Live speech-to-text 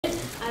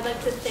I'd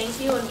like to thank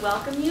you and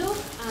welcome you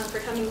for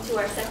coming to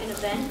our second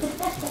event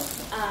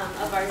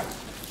of our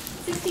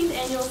 16th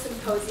annual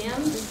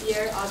symposium. This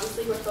year,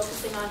 obviously, we're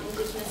focusing on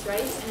indigenous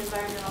rights and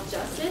environmental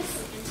justice.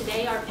 And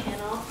today, our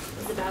panel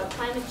is about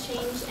climate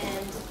change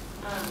and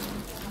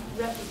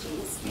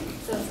refugees.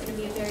 So it's going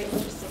to be a very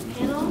interesting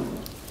panel.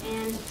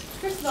 And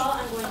first of all,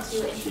 I'm going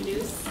to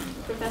introduce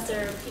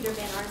Professor Peter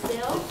Van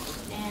Arsdale,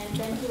 and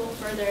then he will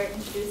further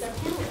introduce our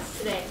panelists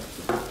today.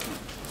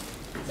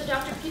 So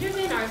Dr. Peter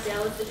Van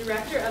Arsdale is the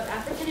Director of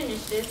African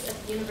Initiatives at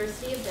the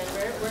University of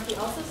Denver, where he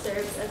also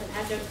serves as an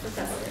adjunct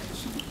professor.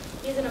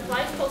 He is an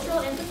applied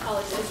cultural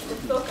anthropologist with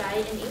foci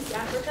in East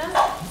Africa,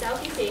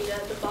 Southeast Asia,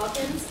 the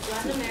Balkans,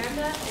 Latin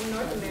America, and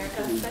North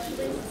America,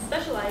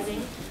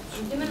 specializing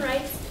in human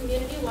rights,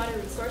 community water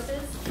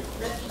resources,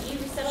 refugee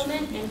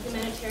resettlement, and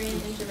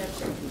humanitarian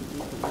intervention.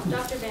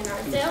 Dr. Van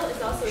Arsdale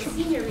is also a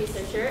senior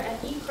researcher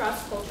at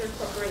eCross Culture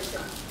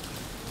Corporation.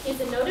 He is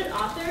a noted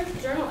author,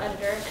 journal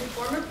editor, and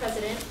former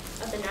president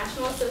of the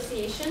National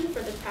Association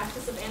for the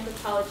Practice of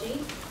Anthropology,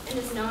 and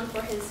is known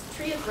for his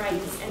Tree of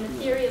Rights and the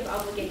Theory of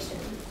Obligation.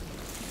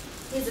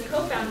 He is a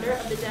co-founder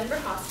of the Denver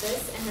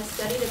Hospice and has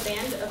studied a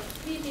band of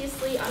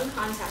previously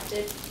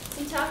uncontacted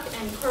Sitak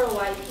and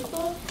Korowai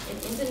people in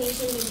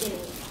Indonesia, New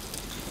Guinea.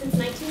 Since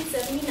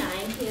 1979,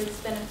 he has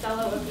been a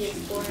fellow of the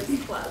Explorers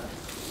Club.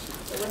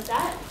 So with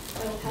that,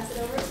 I will pass it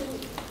over to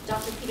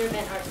Dr. Peter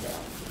Van Arsdale.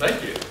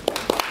 Thank you.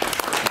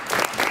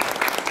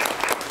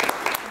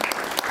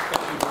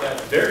 That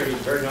very,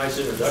 very nice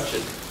introduction.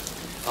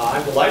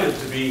 I'm delighted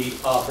to be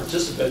a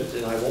participant,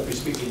 and I won't be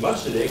speaking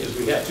much today because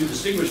we have two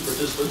distinguished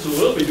participants who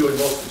will be doing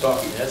most of the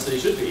talking, as they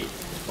should be.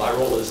 My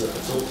role is a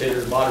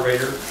facilitator and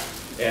moderator,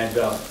 and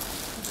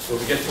when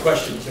we get to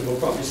questions, and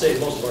we'll probably save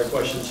most of our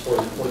questions for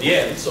the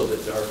end so that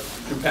our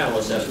two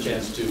panelists have a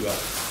chance to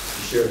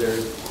share their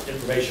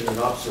information and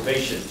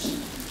observations.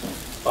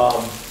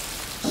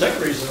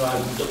 Second reason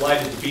I'm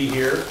delighted to be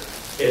here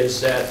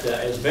is that,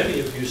 as many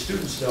of you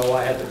students know,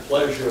 I had the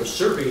pleasure of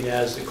serving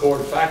as the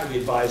CORD faculty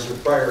advisor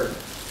prior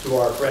to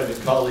our friend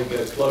and colleague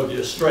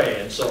Claudia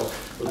Stray. And so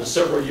for the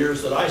several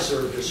years that I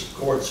served as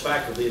CORD's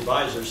faculty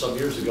advisor some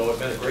years ago, it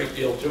meant a great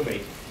deal to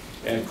me.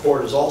 And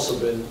CORD has also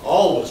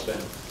always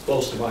been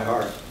close to my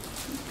heart.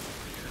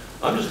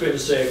 I'm just going to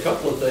say a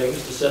couple of things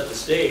to set the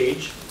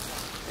stage.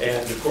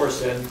 And of course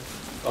then,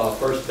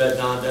 first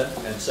Nanda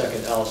and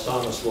second Alice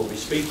Thomas will be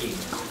speaking.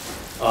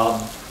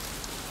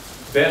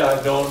 Ben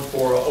I've known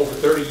for over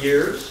 30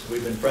 years.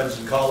 We've been friends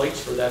and colleagues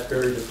for that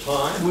period of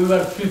time. We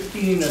were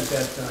 15 at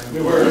that time.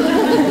 We were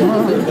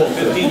both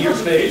 15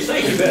 years of age.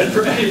 Thank you, Ben,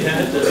 for adding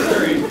that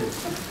very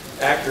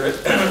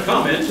accurate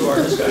comment to our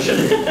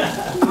discussion.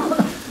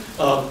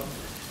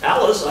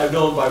 Alice I've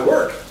known by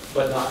work,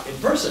 but not in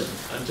person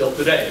until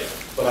today.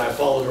 But I've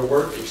followed her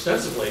work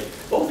extensively.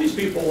 Both these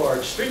people are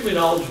extremely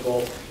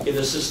knowledgeable in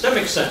the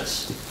systemic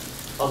sense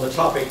on the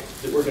topic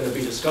that we're going to be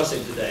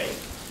discussing today.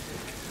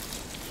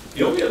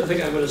 The only other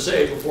thing I'm going to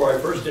say before I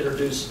first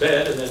introduce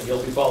Ben, and then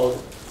he'll be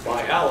followed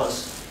by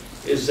Alice,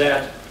 is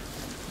that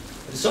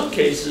in some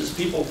cases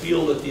people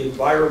feel that the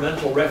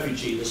environmental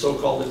refugee, the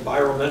so-called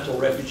environmental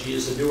refugee,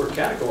 is a newer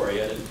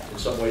category, and in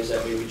some ways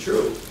that may be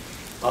true.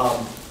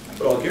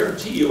 But I'll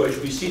guarantee you, as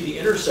we see the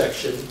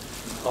intersection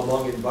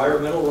among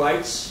environmental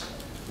rights,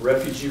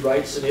 refugee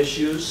rights and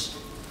issues,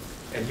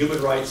 and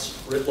human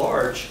rights writ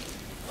large,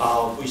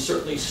 we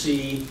certainly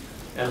see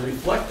and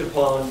reflect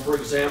upon, for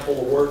example,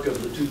 the work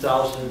of the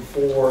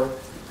 2004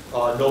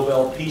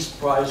 Nobel Peace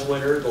Prize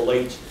winner, the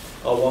late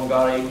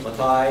Wangari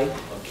Maathai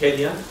of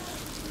Kenya,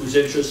 whose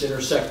interests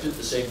intersected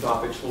the same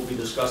topics we'll be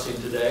discussing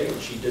today,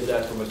 and she did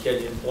that from a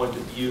Kenyan point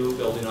of view,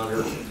 building on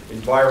her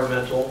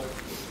environmental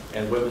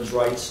and women's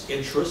rights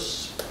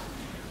interests.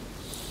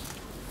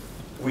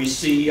 We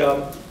see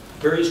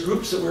various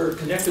groups that we're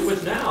connected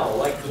with now,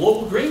 like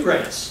Global Green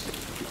Grants.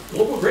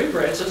 Global Green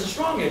Grants has a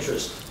strong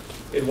interest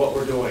in what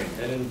we're doing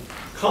and in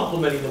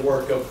complementing the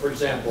work of, for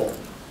example,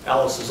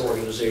 Alice's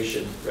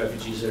organization,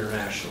 Refugees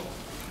International.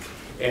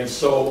 And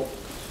so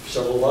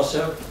several of us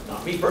have,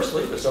 not me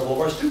personally, but several of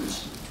our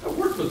students have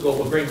worked with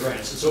Global Green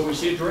Grants, and so we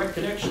see a direct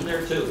connection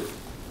there too.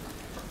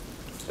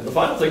 And the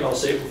final thing I'll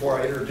say before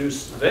I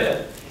introduce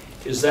Ben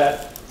is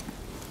that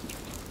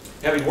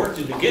having worked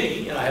in New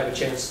Guinea, and I have a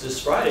chance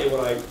this Friday when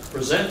I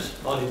present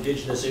on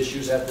indigenous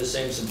issues at the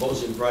same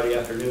symposium Friday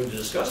afternoon to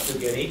discuss New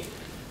Guinea,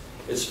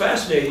 it's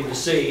fascinating to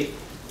see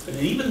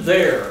that even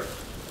there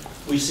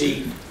we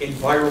see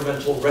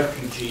environmental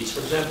refugees. For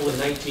example, in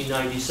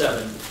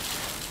 1997,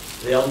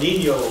 the El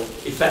Nino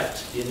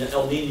effect, the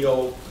El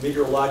Nino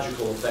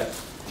meteorological effect,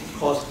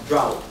 caused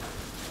drought.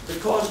 It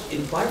caused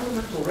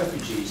environmental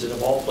refugees, and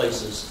of all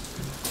places,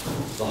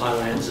 the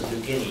highlands of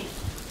New Guinea.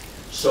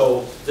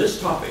 So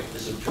this topic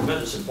is of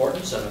tremendous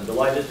importance, and I'm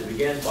delighted to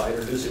begin by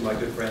introducing my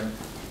good friend,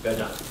 Ben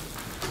Nanda.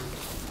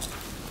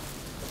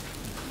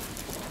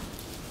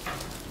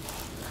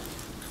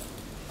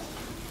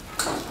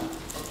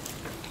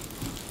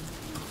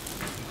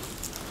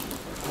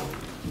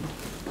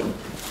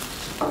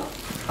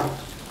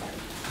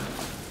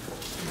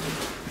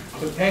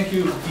 So thank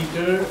you,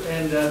 Peter,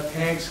 and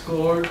thanks,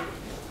 CORD,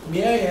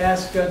 May I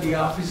ask the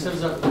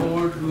officers of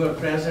court who are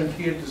present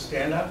here to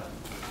stand up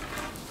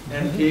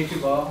and take a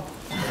bow?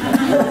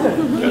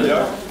 There they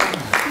are.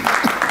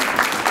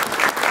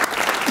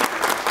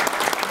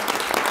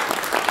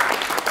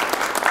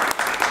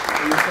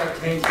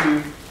 Thank you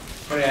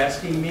for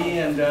asking me,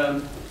 and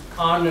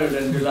honored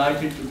and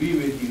delighted to be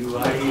with you.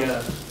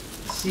 I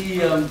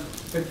see a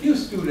few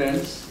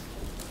students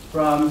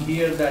from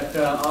here that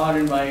are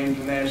in my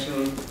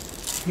international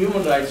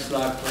human rights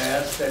law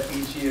class that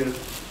each year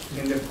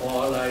in the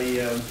fall I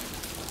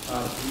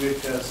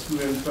with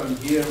students from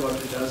here,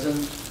 about a dozen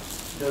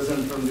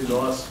from the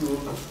law school,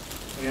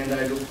 and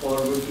I look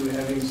forward to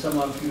having some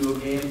of you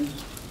again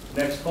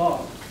next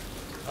fall.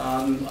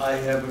 I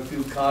have a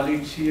few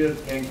colleagues here,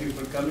 thank you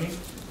for coming,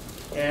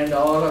 and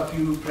all of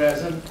you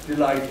present,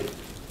 delighted.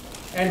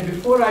 And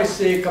before I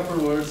say a couple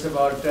words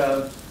about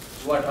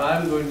what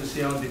I'm going to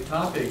say on the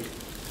topic,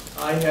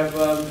 I have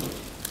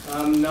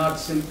not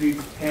simply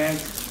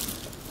thanked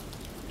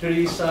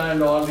Teresa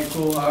and all the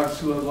cohorts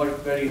who have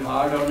worked very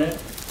hard on it,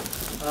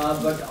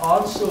 but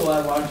also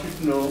I want you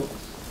to know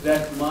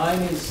that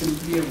mine is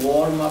simply a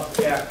warm-up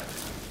act.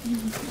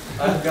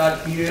 I've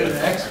got here an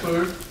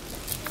expert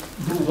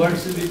who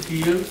works in the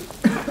field.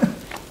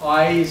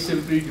 I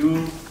simply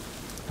do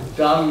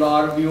dull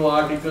law review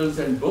articles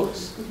and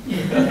books.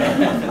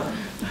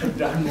 I've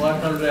done one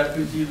on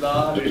refugee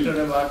law, written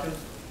about it.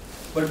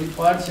 But the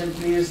point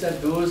simply is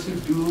that those who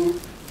do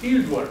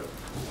field work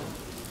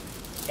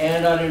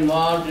and are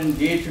involved in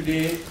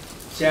day-to-day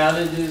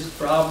challenges,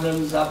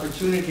 problems,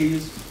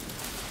 opportunities,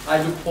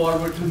 I look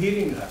forward to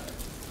hearing that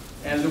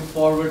and look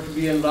forward to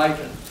be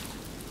enlightened.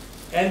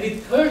 And the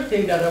third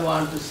thing that I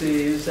want to say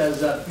is,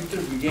 as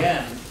Peter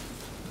began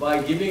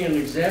by giving an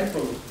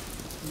example,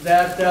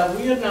 that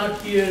we are not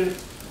here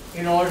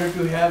in order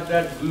to have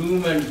that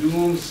gloom and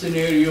doom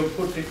scenario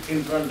put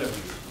in front of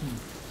you.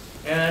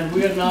 And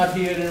we are not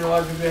here in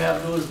order to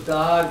have those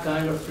dark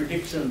kind of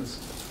predictions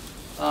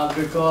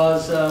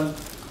because the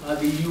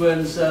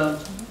UN's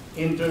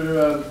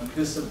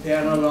this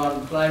panel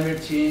on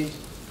climate change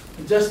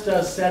just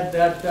said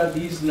that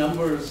these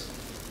numbers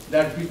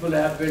that people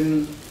have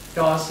been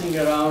tossing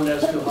around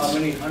as to how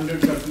many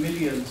hundreds of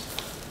millions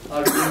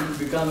are going to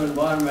become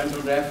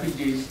environmental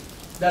refugees,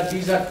 that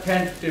these are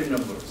tentative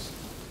numbers,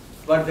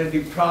 but that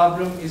the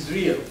problem is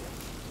real.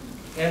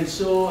 And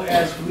so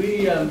as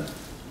we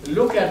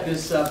look at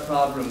this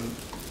problem,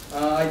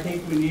 I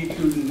think we need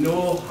to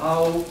know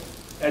how,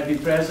 at the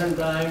present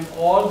time,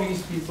 all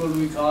these people,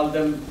 we call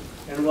them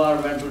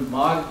environmental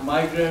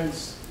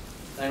migrants,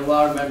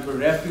 environmental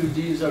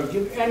refugees, or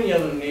give any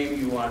other name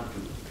you want to.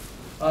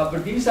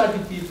 But these are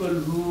the people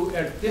who,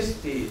 at this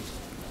stage,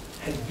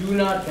 do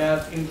not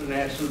have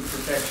international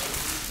protection.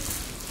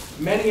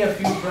 Many of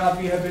you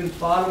probably have been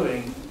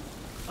following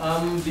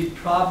the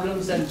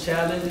problems and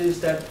challenges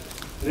that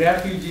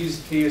refugees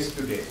face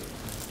today.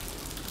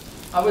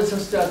 I was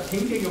just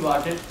thinking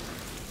about it.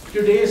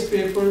 Today's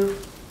paper,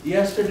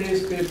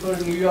 yesterday's paper,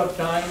 New York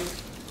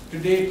Times,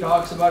 today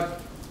talks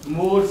about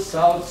more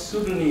South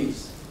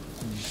Sudanese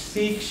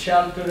seek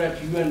shelter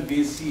at UN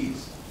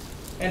bases,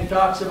 and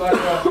talks about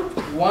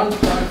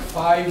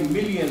 1.5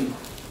 million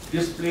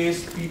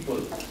displaced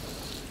people,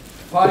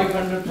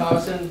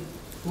 500,000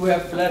 who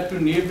have fled to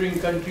neighboring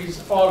countries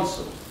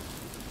also,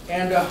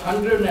 and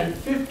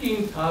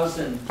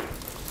 115,000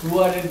 who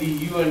are in the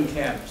UN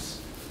camps.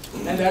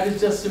 And that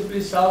is just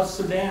simply South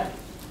Sudan.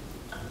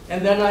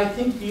 And then I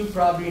think you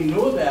probably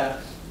know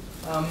that,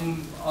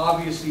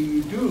 obviously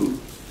you do,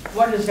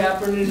 what has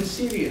happened in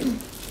Syria.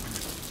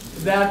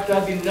 That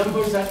the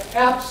numbers are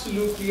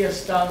absolutely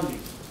astounding.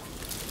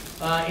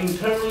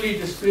 Internally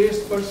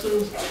displaced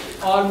persons,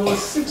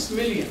 almost 6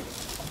 million.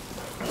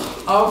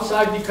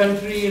 Outside the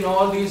country, in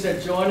all these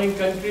adjoining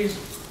countries,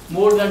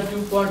 more than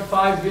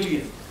 2.5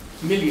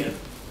 million.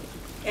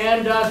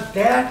 And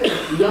that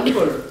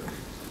number,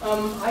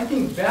 I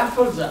think,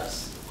 baffles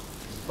us,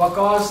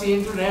 because the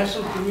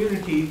international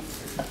community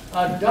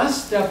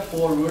does step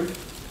forward,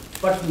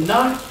 but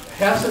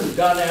hasn't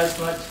done as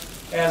much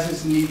as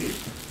is needed.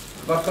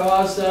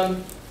 Because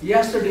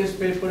yesterday's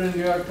paper in the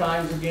New York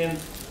Times again,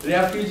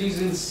 refugees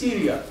in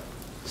Syria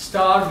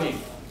starving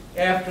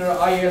after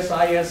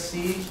ISIS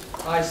siege,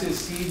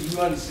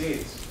 UN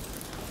says.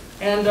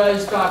 And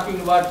is talking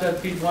about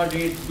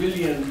 3.8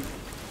 billion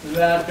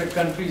that the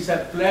countries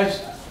have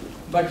pledged,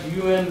 but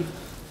UN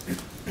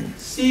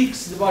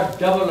seeks about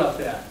double of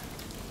that.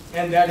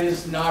 And that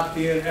is not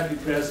there at the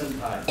present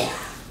time.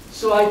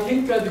 So I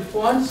think the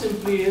point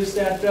simply is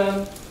that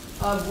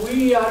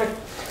we are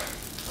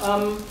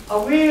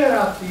aware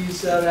of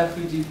these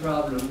refugee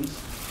problems,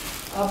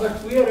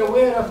 but we are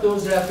aware of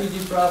those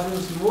refugee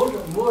problems,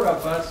 more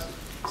of us,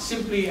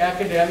 simply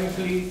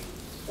academically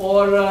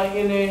or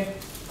in a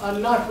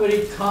not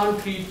very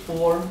concrete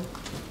form,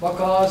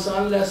 because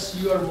unless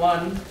you are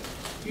one,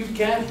 you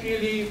can't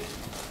really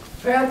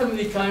fathom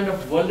the kind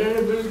of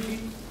vulnerability,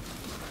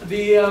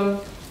 the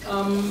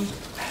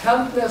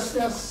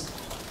helplessness,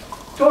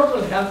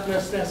 total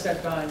helplessness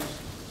at times,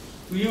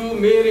 You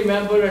may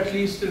remember at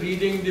least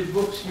reading the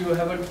books. You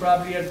haven't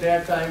probably at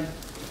that time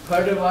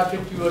heard about it.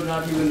 You were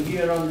not even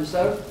here on this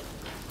earth.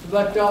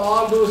 But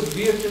all those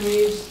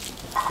Vietnamese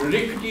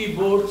rickety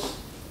boats,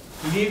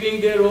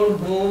 leaving their own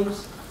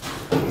homes,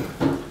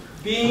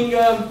 being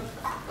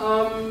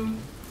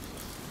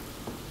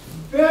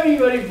very,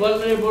 very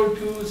vulnerable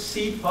to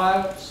sea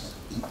pirates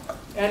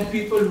and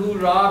people who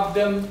robbed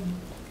them,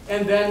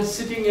 and then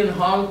sitting in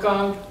Hong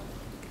Kong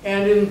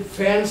and in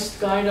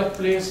fenced kind of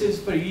places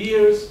for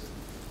years.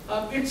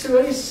 It's a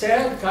very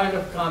sad kind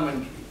of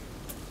commentary.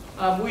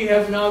 We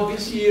have now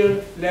this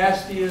year,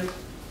 last year,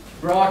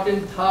 brought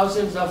in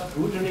thousands of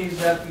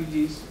Bhutanese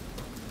refugees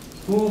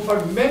who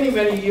for many,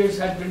 many years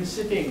had been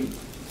sitting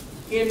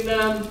in,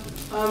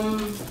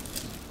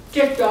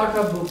 kicked out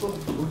of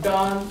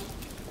Bhutan,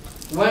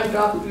 went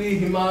up to the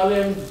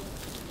Himalayan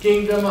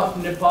kingdom of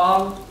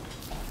Nepal,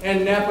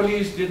 and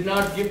Nepalese did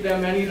not give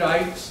them any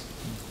rights,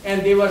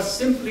 and they were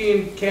simply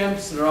in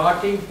camps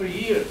rotting for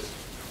years.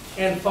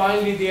 And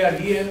finally they are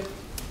here,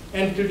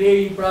 and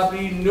today you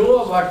probably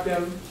know about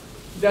them,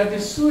 that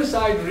the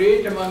suicide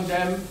rate among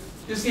them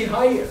is the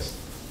highest.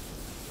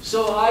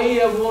 So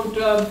I won't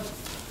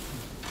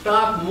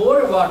talk more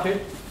about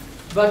it,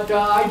 but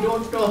I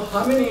don't know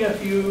how many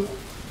of you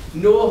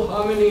know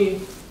how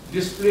many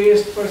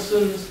displaced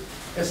persons,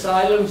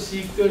 asylum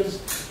seekers,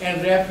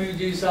 and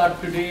refugees are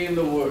today in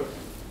the world.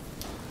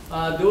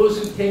 Those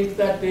who think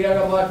that they are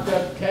about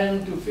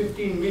 10 to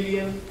 15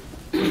 million,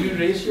 will you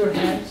raise your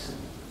hands?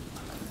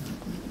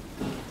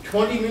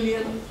 20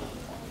 million?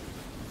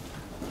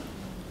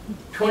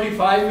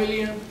 25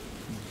 million?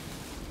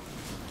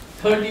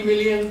 30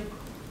 million?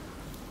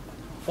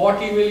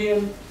 40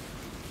 million?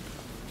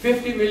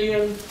 50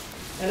 million?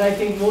 And I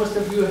think most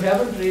of you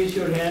haven't raised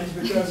your hands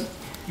because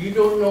you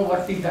don't know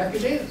what the heck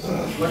it is,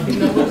 what the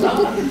numbers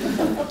are.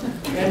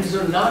 And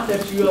so not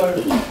that you are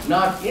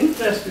not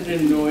interested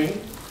in knowing,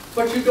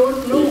 but you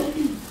don't know.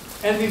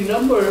 And the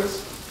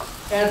numbers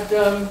at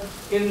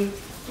in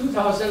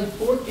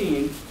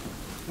 2014,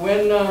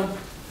 when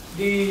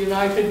the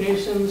United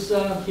Nations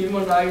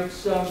Human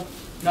Rights,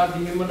 not the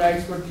Human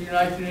Rights, but the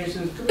United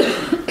Nations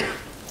Commission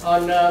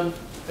on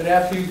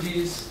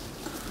Refugees,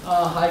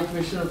 High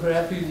Commissioner for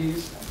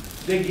Refugees,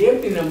 they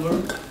gave the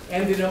number,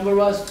 and the number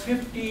was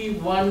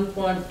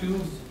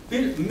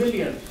 51.2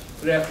 million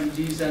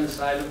refugees and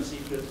asylum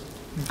seekers.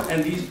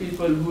 And these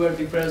people who at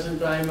the present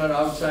time are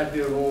outside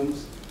their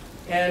homes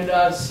and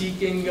are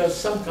seeking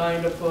some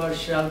kind of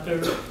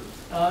shelter.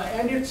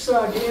 And it's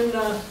again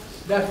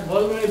that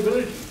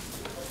vulnerability,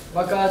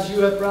 because you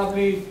have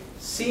probably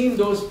seen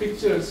those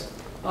pictures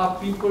of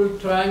people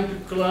trying to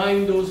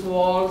climb those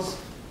walls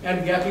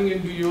and getting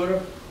into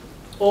Europe,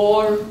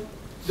 or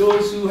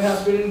those who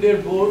have been in their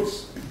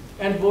boats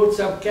and boats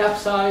have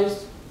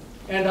capsized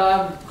and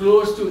are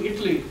close to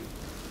Italy.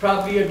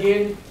 Probably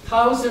again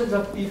thousands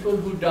of people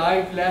who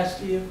died last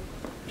year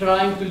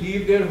trying to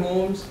leave their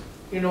homes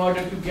in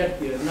order to get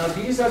there. Now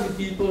these are the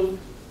people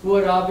who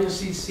are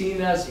obviously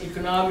seen as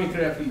economic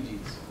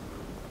refugees.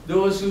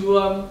 Those who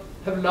have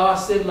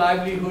lost their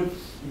livelihood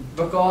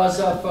because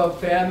of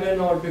famine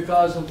or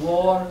because of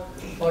war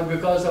or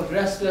because of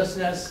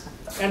restlessness.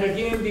 And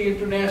again, the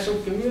international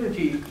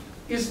community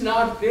is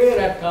not there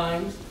at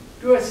times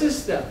to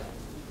assist them.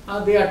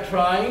 They are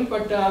trying,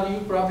 but you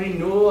probably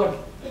know or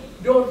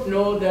don't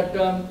know that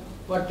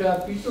what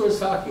Peter was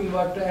talking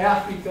about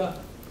Africa,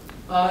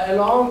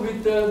 along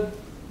with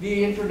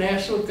the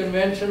International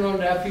Convention on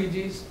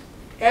Refugees,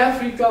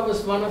 Africa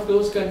was one of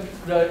those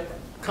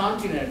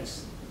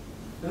continents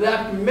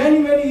that many,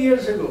 many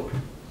years ago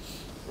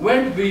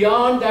went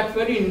beyond that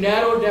very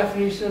narrow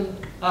definition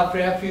of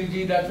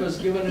refugee that was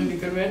given in the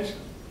convention.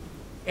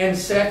 And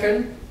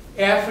second,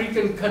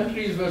 African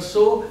countries were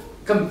so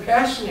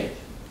compassionate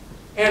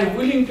and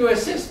willing to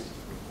assist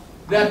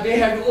that they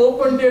had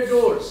opened their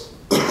doors.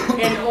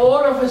 And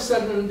all of a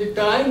sudden the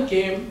time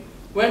came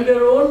when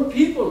their own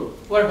people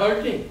were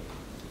hurting,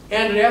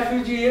 and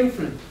refugee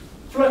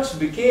influx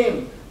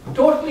became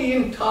totally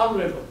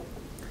intolerable.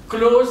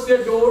 Closed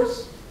their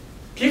doors,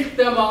 kicked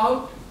them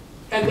out,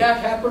 and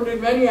that happened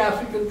in many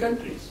African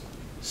countries.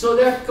 So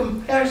that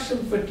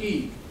compassion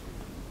fatigue.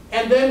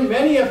 And then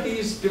many of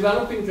these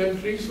developing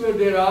countries where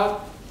there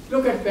are,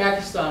 look at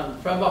Pakistan,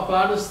 from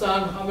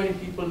Afghanistan, how many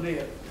people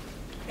there.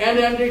 And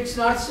it's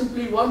not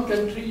simply one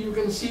country, you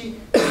can see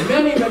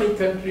many, many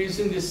countries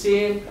in the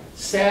same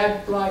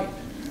sad plight.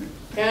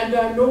 And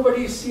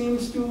nobody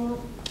seems to,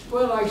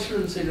 well, I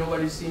shouldn't say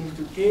nobody seems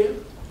to care.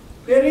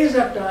 There is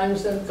at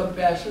times then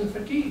compassion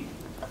fatigue.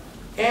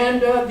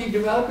 And the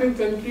developing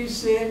countries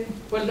say,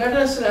 well, let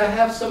us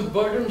have some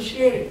burden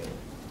sharing.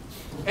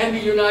 And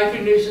the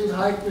United Nations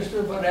High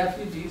Commissioner for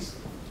Refugees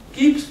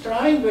keeps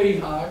trying very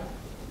hard.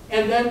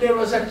 And then there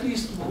was at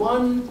least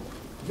one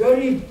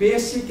very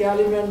basic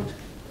element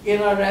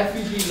in our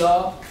refugee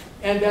law,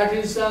 and that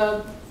is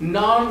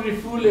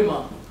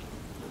non-refoulement.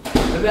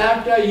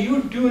 That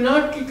you do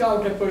not kick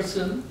out a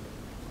person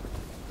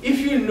if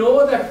you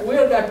know that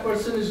where that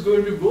person is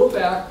going to go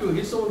back to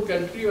his own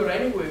country or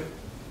anywhere,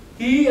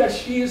 he or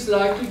she is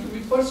likely to be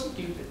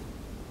persecuted.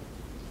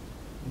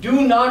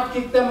 do not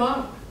kick them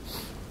out.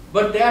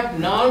 But that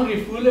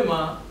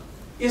non-refoulement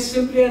is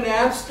simply an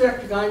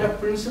abstract kind of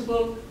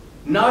principle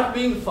not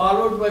being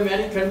followed by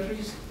many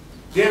countries.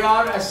 There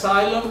are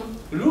asylum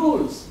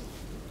rules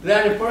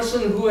that a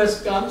person who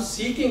has come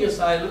seeking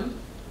asylum,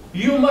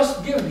 you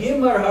must give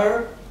him or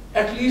her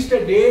at least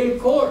a day in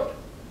court.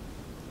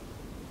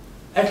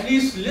 At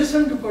least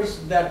listen to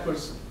that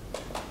person.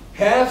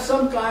 Have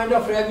some kind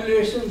of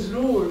regulations,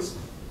 rules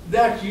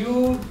that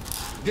you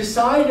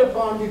decide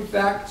upon the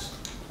facts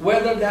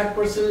whether that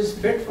person is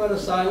fit for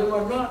asylum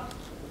or not.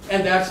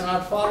 And that's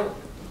not followed.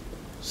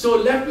 So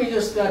let me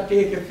just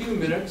take a few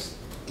minutes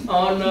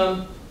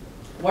on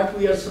what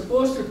we are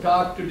supposed to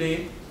talk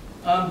today,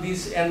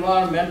 these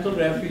environmental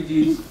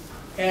refugees,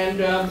 and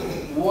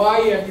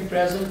why at the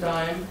present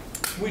time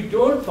we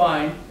don't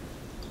find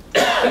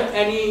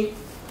any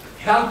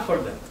help for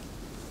them.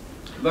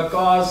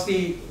 Because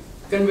the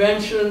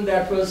convention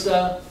that was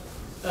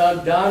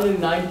done in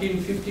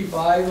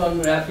 1955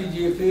 on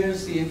refugee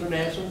affairs, the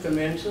international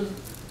convention,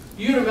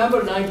 you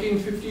remember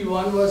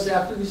 1951 was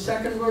after the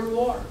Second World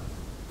War.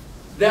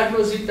 That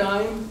was the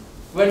time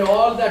when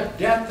all that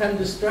death and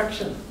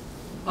destruction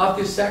of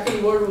the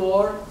Second World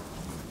War,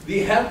 the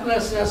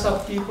helplessness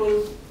of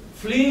people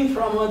fleeing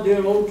from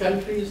their own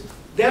countries,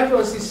 that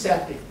was the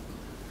setting.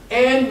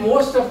 And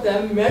most of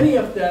them, many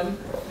of them,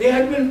 they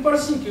had been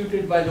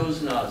persecuted by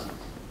those Nazis.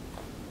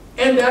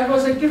 And that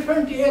was a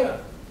different era.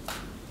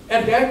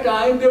 At that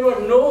time, there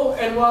were no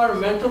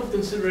environmental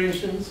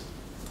considerations.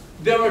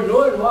 There were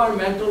no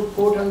environmental,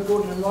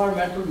 quote-unquote,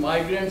 environmental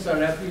migrants or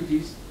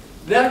refugees.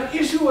 That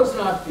issue was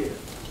not there.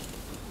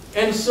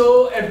 And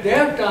so at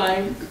that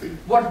time,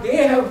 what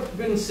they have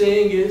been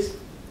saying is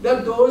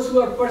that those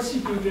who are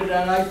persecuted,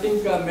 and I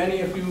think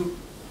many of you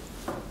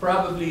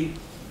probably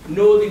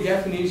know the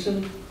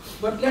definition,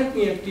 but let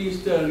me at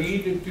least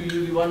read it to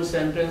you, the one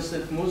sentence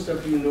that most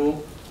of you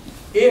know.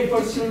 A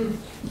person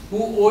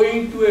who,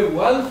 owing to a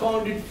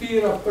well-founded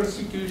fear of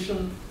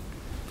persecution,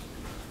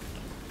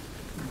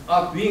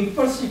 of being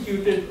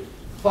persecuted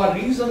for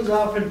reasons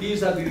of, and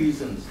these are the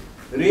reasons: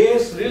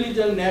 race,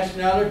 religion,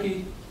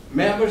 nationality,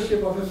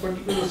 membership of a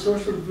particular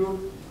social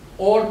group,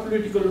 or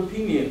political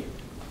opinion,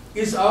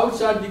 is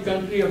outside the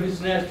country of his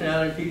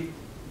nationality,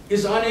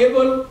 is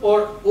unable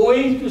or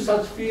owing to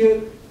such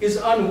fear is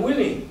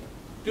unwilling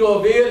to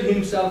avail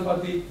himself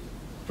of the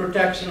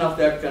protection of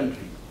that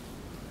country.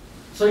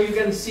 So you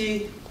can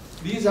see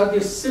these are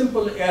the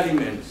simple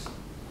elements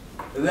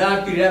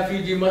that the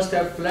refugee must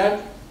have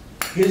fled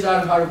his or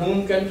her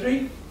home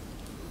country.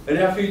 A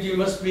refugee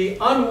must be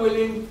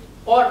unwilling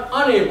or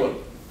unable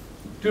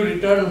to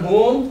return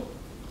home.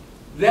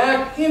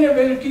 That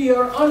inability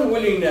or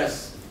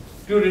unwillingness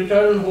to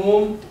return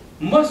home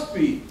must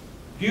be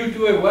due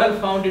to a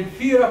well-founded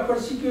fear of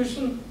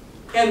persecution.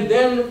 And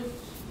then,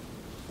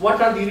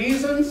 what are the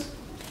reasons?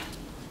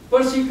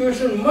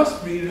 Persecution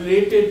must be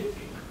related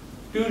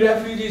to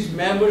refugees'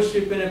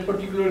 membership in a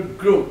particular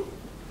group.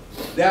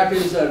 That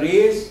is a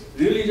race,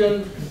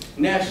 religion,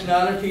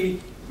 nationality,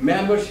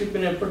 membership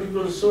in a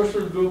particular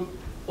social group,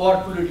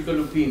 or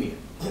political opinion.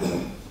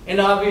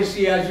 And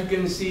obviously, as you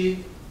can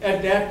see,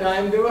 at that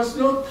time, there was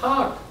no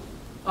thought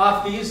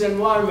of these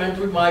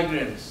environmental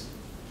migrants,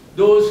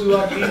 those who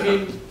are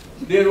leaving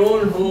their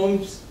own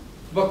homes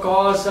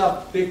because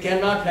they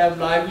cannot have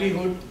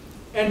livelihood.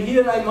 And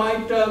here I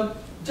might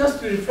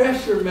just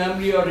refresh your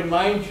memory or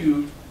remind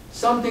you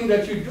something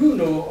that you do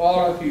know,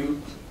 all of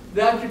you,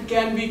 that it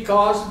can be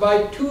caused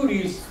by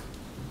two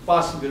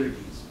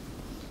possibilities.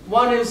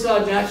 One is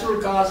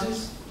natural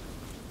causes,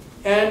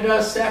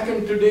 and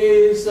second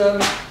today is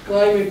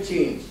climate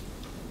change.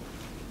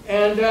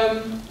 And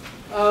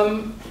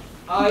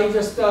I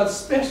just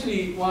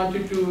especially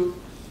wanted to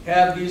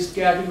have these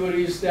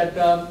categories that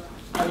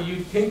you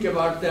think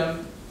about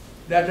them,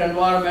 that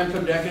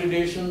environmental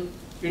degradation,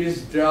 it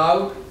is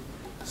drought,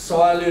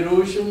 soil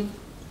erosion,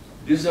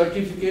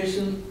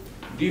 desertification,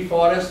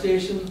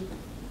 deforestation,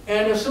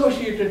 and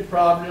associated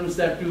problems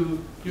that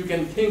you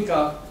can think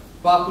of: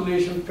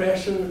 population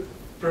pressure,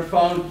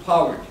 profound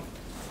poverty.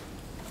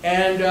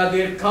 And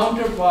their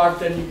counterpart,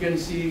 then you can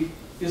see,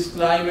 is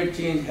climate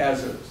change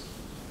hazards.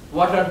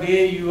 What are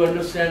they? You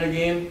understand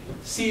again: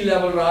 sea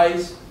level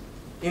rise,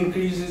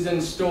 increases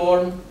in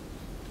storm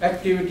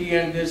activity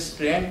and their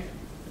strength,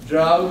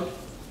 drought,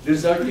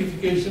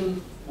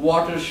 desertification,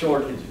 water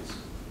shortages.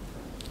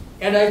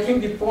 And I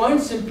think the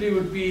point simply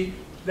would be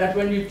that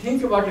when you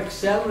think about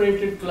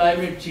accelerated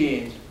climate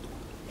change,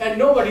 and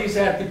nobody is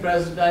at the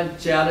present time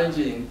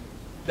challenging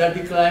that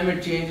the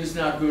climate change is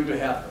not going to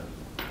happen.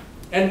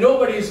 And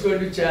nobody is going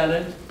to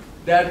challenge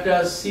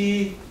that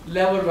sea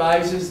level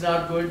rise is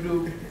not going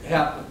to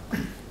happen.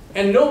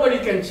 And nobody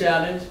can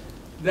challenge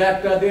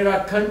that there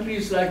are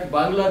countries like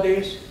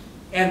Bangladesh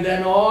and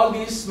then all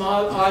these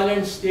small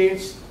island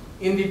states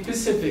in the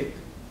Pacific.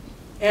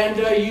 And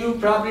you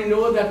probably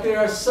know that there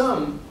are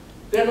some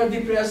that at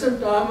the present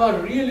time are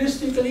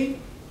realistically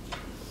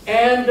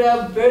and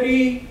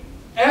very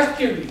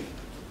actively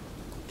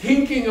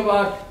thinking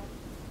about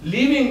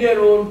leaving their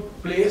own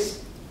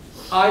place,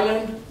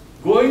 island,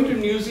 going to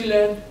New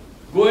Zealand,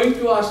 going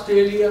to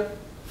Australia,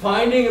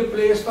 finding a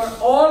place for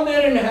all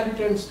their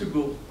inhabitants to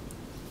go,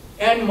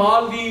 and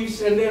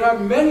Maldives, and there are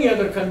many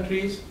other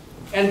countries,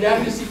 and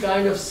that is the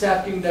kind of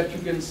setting that you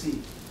can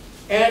see.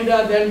 And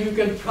then you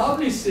can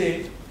probably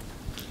say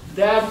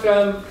that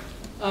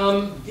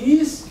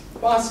these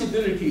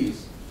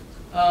possibilities,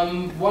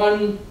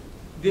 one,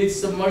 the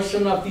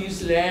submersion of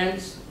these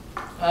lands,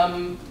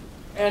 and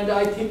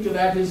I think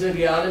that is a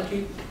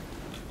reality,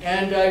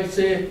 and I'd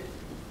say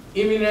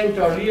imminent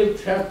or real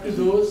threat to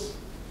those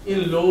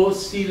in low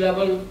sea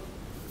level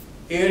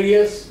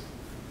areas,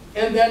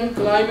 and then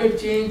climate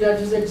change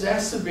that is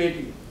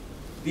exacerbating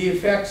the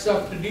effects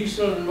of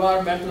traditional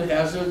environmental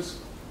hazards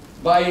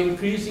by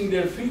increasing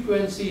their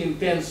frequency,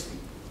 intensity,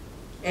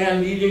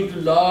 and leading to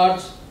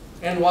large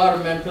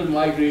environmental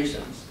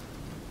migrations.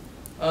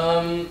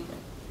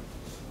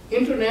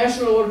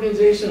 International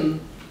Organization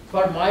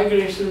for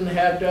Migration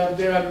had,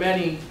 there are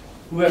many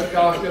who have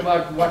talked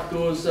about what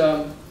those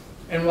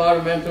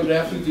environmental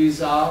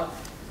refugees are,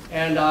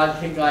 and I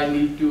think I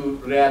need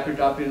to wrap it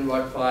up in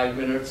about 5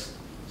 minutes.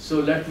 So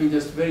let me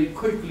just very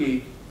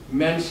quickly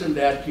mention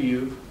that to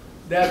you,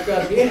 that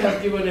they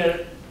have given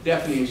a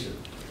definition,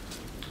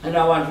 and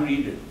I want to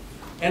read it.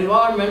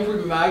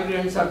 Environmental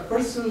migrants are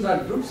persons or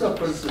groups of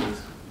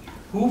persons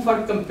who,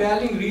 for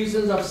compelling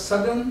reasons of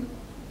sudden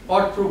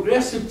or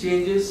progressive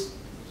changes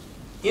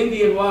in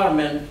the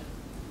environment.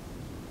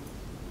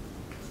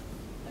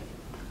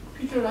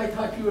 Peter, I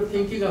thought you were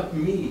thinking of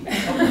me.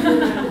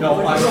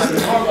 No, I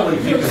was normally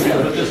thinking of you,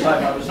 but this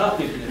time I was not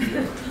thinking of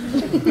you.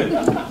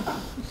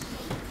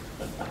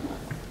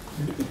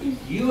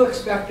 You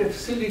expect a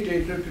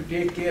facilitator to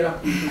take care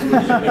of people.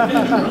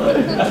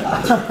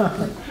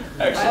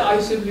 I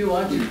simply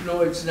want you to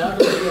know it's not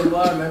only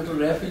environmental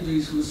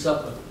refugees who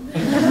suffer.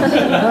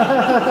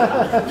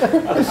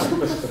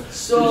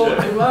 So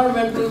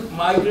environmental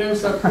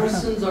migrants are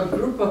persons or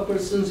group of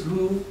persons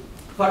who,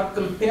 for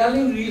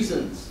compelling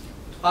reasons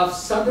of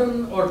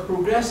sudden or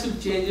progressive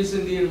changes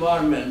in the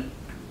environment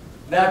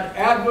that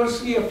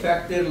adversely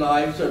affect their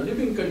lives or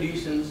living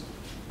conditions,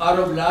 are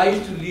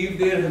obliged to leave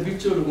their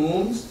habitual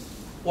homes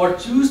or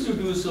choose to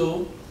do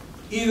so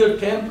either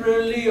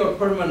temporarily or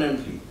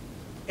permanently,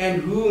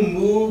 and who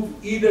move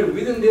either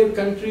within their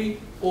country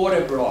or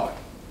abroad.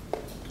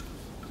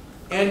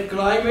 And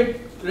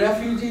climate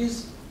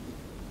refugees,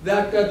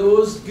 that are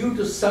those due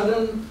to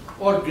sudden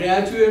or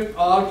graduate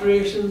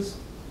alterations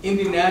in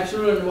the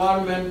natural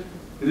environment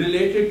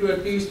related to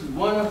at least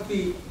one of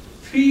the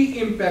 3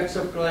 impacts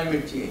of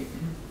climate change: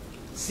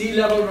 sea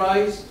level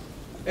rise,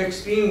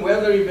 extreme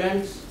weather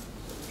events,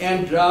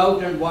 and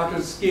drought and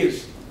water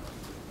scarcity.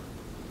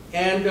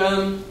 And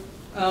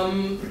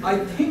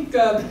I think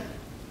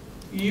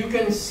you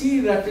can see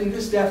that in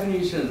this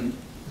definition,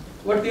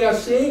 what they are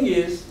saying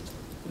is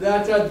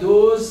that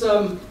those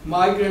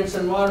migrants,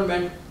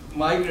 environment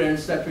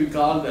migrants that we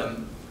call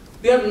them,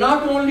 they are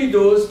not only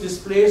those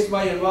displaced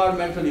by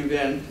environmental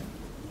event,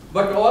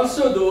 but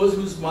also those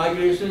whose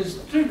migration is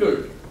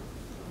triggered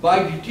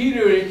by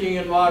deteriorating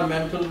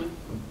environmental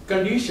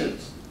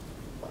conditions.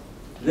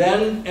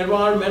 Then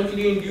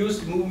environmentally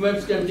induced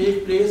movements can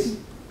take place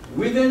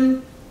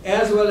within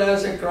as well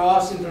as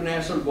across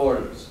international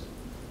borders.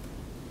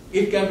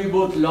 It can be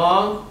both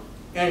long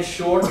and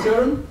short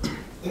term.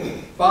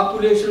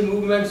 Population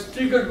movements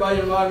triggered by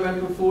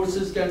environmental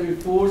forces can be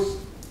forced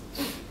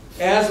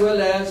as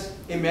well as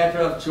a matter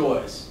of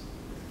choice.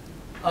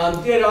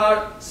 There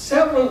are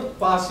several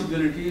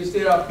possibilities.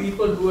 There are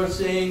people who are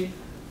saying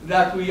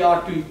that we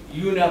ought to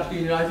UNEP, the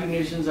United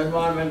Nations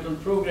Environmental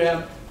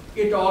Program.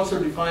 It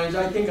also defines,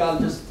 I think I'll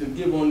just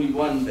give only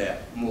one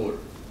there more.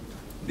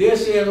 They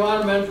say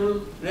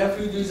environmental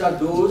refugees are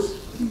those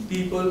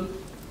people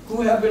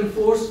who have been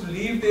forced to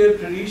leave their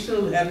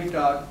traditional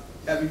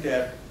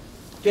habitat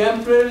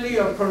temporarily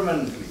or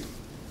permanently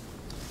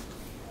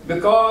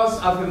because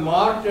of a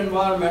marked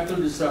environmental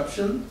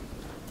disruption,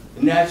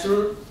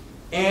 natural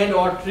and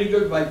or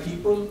triggered by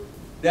people,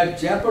 that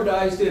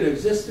jeopardize their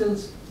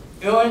existence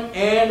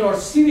and or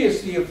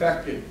seriously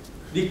affected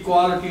the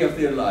quality of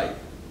their life.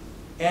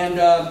 And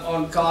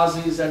on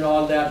causes and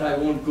all that I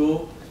won't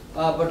go,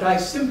 but I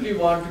simply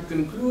want to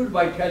conclude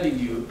by telling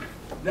you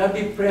that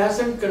the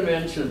present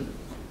convention,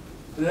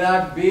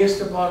 that based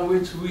upon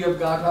which we have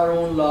got our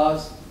own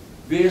laws,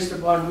 based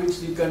upon which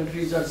the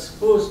countries are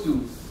supposed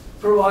to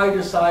provide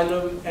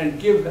asylum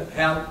and give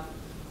help,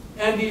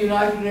 and the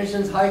United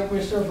Nations High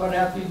Commissioner for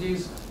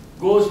Refugees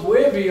goes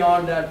way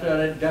beyond that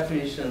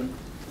definition,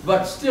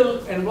 but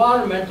still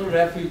environmental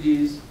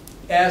refugees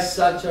as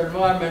such, or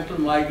environmental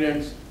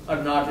migrants,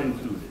 are not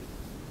included.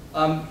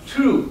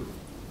 True,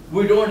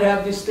 we don't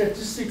have the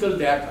statistical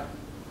data,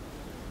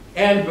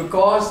 and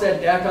because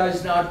that data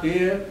is not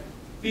there,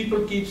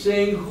 people keep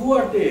saying, who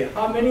are they?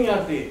 How many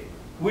are they?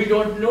 We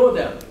don't know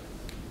them.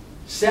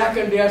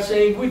 Second, they are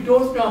saying, we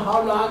don't know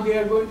how long they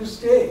are going to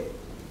stay.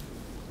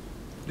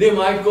 They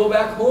might go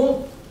back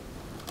home.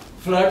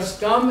 Floods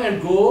come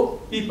and go,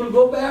 people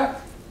go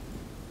back.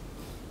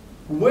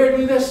 Where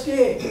do they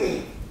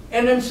stay?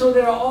 And then so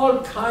there are all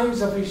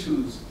kinds of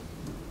issues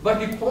But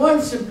the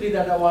point simply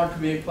that I want to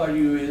make for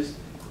you is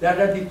that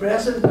at the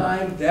present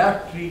time,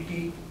 that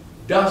treaty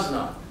does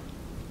not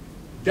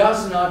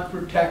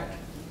protect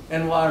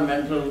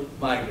environmental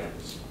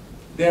migrants.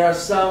 There are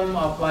some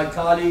of my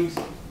colleagues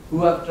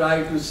who have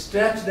tried to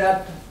stretch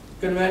that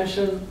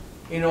convention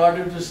in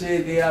order to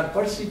say they are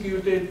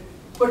persecuted,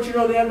 but you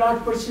know, they are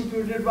not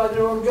persecuted by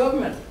their own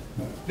government.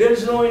 There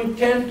is no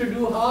intent to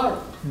do harm.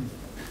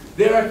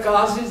 There are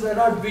causes that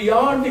are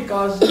beyond the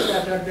causes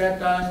that at that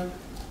time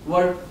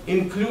were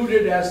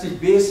included as the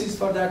basis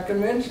for that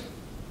convention.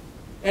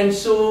 And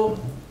so,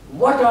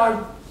 what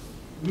are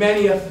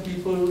many of the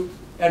people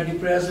at the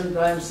present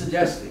time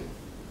suggesting?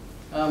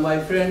 My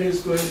friend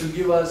is going to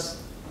give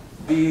us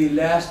the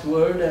last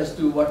word as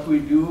to what we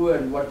do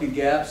and what the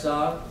gaps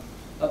are.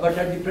 But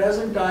at the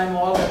present time,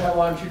 all that I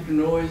want you to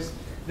know is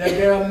that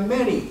there are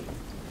many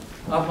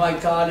of my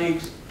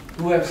colleagues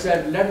who have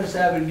said, let us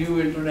have a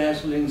new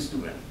international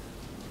instrument.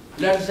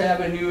 Let us have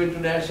a new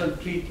international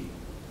treaty.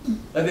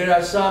 There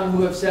are some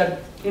who have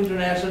said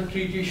international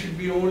treaty should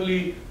be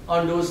only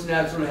on those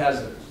natural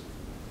hazards.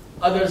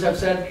 Others have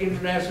said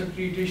international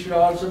treaty should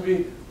also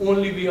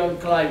only be on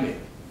climate.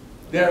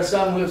 There are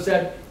some who have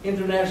said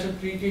international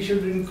treaty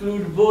should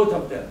include both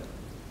of them.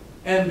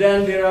 And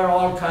then there are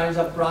all kinds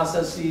of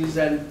processes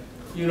and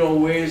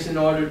ways in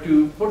order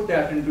to put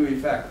that into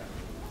effect.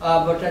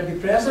 But at the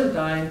present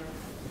time,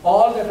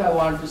 all that I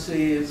want to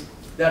say is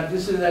that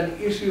this is an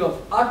issue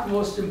of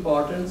utmost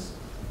importance,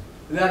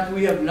 that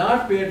we have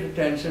not paid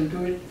attention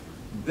to it,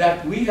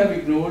 that we have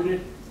ignored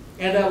it,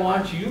 and I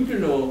want you to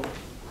know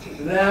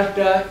that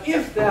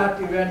if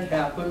that event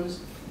happens,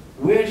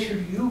 where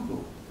should you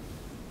go?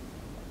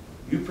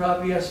 You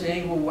probably are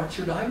saying, well, what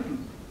should I do?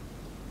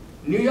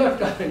 New York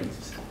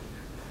Times,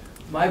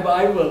 my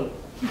Bible,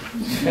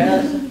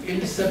 has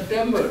in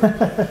September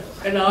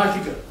an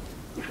article,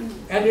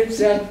 and it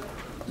said,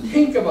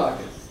 think about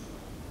it.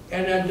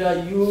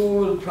 And you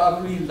will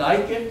probably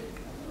like it.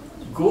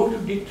 Go to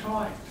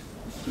Detroit.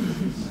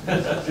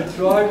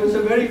 Detroit is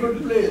a very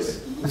good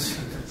place.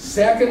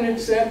 Second,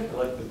 it said,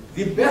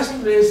 the best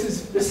place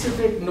is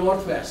Pacific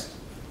Northwest.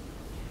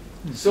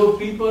 So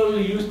people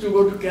used to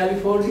go to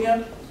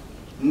California.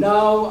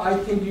 Now I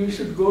think you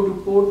should go to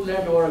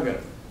Portland,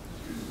 Oregon.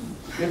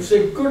 It's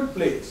a good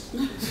place.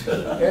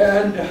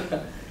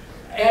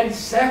 And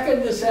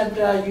second, they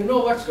said, you know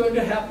what's going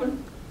to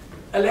happen?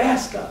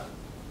 Alaska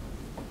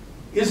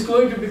is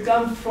going to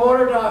become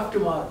Florida of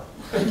tomorrow.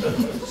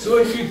 So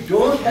if you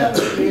don't have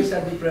a place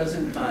at the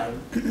present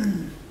time,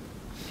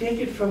 take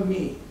it from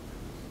me.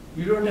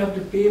 You don't have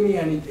to pay me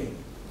anything,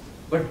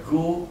 but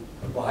go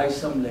buy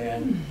some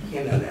land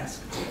in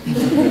Alaska.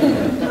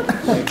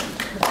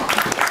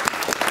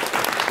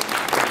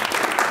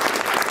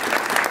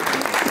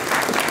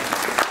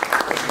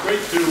 It's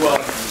great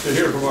to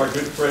hear from our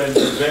good friend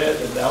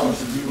Ved and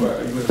Alice. Are you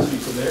going to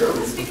speak from there? Or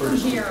I'll speak from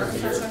here,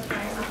 if that's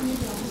okay.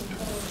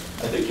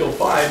 I think you'll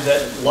find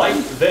that, like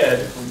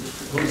Ved,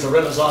 who's a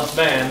Renaissance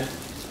man,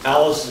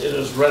 Alice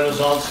is a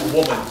Renaissance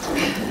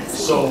woman.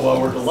 So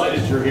we're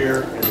delighted you're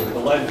here, and we're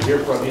delighted to hear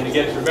from you. And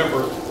again,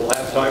 remember, we'll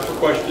have time for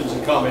questions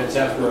and comments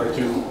after our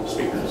two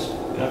speakers.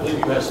 And I believe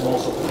you have some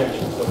also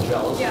potentials, don't you,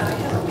 Alice? Yeah, I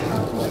have a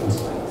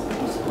PowerPoint.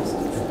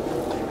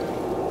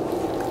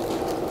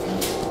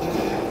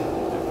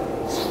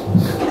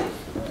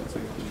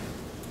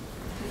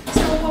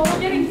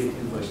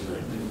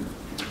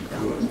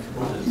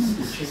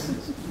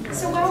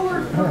 So while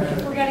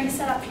we're getting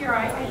set up here,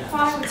 I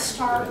thought I would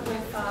start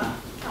with a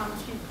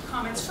few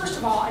comments. First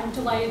of all, I'm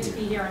delighted to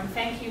be here, and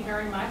thank you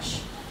very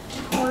much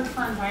to Cord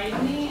for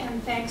inviting me,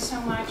 and thanks so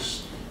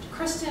much to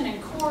Kristen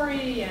and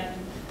Corey and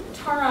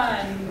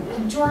Tara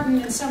and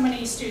Jordan and so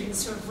many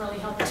students who have really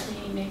helped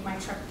me make my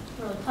trip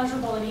really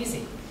pleasurable and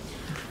easy.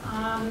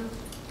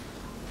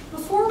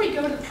 Before we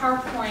go to the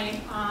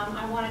PowerPoint,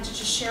 I wanted to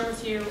just share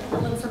with you a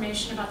little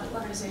information about the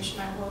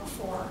organization I work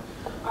for.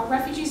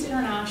 Refugees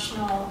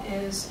International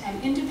is an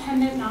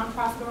independent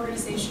nonprofit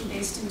organization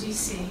based in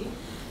DC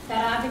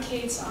that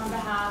advocates on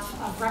behalf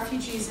of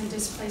refugees and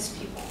displaced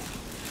people.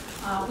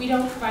 We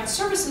don't provide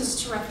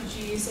services to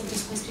refugees and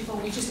displaced people,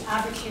 we just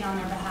advocate on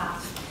their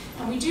behalf.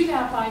 And we do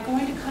that by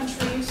going to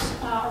countries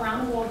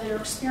around the world that are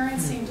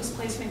experiencing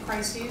displacement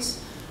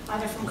crises,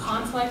 either from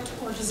conflict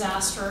or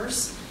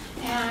disasters.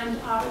 And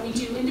we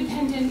do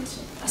independent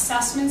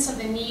assessments of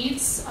the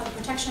needs, of the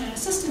protection and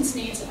assistance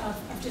needs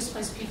of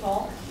displaced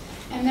people.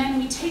 And then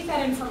we take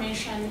that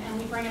information and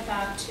we bring it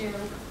back to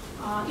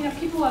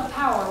people who have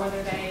power,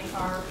 whether they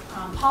are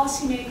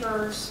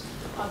policymakers,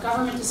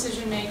 government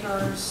decision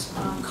makers,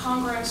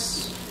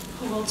 Congress,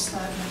 who holds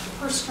the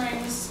purse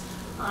strings,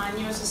 and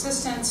U.S.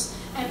 assistance,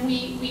 and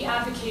we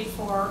advocate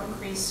for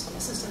increased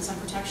assistance and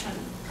protection.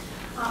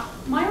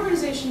 My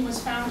organization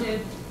was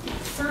founded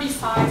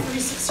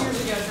 36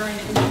 years ago during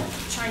the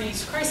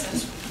Chinese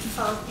crisis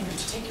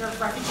to take care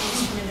of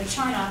refugees from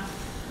Indochina.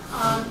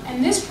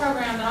 And this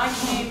program that I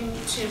came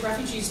to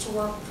Refugees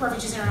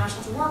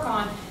International to work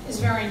on is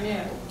very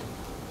new.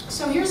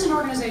 So here's an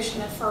organization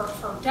that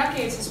for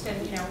decades has been,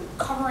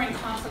 covering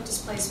conflict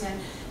displacement,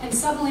 and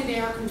suddenly they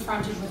are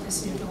confronted with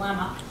this new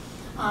dilemma.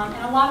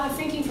 And a lot of the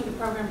thinking for the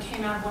program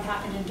came out of what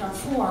happened in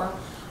Darfur,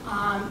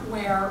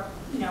 where,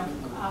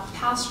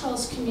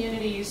 pastoralist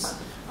communities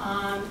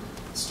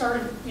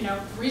started,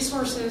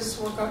 resources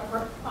were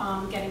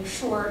getting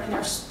short, and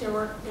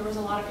there was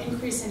a lot of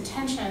increase in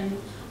tension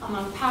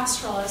among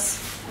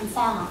pastoralists and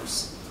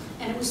farmers.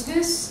 And it was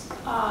this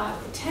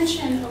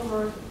tension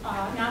over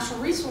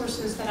natural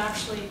resources that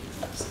actually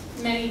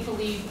many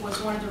believe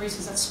was one of the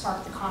reasons that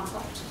sparked the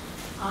conflict.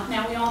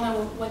 Now we all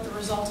know what the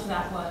result of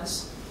that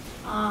was.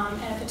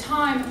 And at the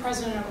time, the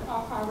president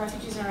of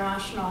Refugees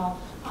International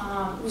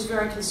was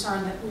very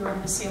concerned that we were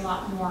going to see a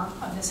lot more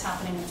of this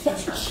happening in the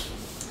future.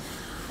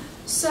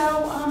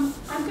 So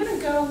I'm going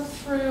to go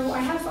through, I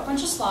have a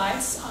bunch of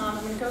slides. I'm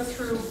going to go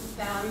through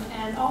them,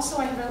 and also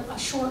I have a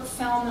short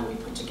film that we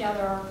put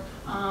together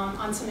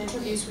on some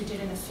interviews we did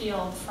in the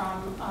field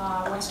from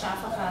West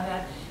Africa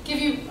that give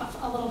you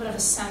a little bit of a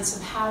sense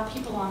of how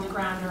people on the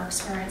ground are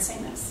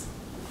experiencing this.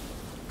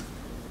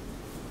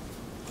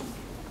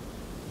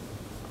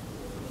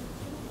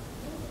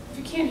 If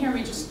you can't hear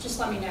me, just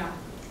let me know.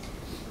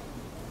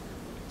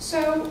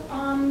 So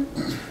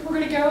we're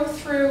going to go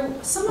through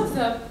some of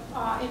the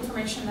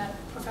information that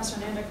Professor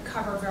Nanda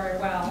covered very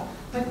well,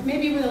 but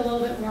maybe with a little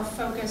bit more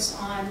focus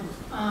on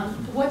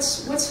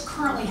what's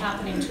currently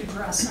happening to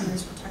address some of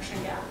these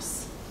protection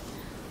gaps.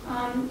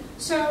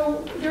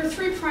 So there are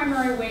three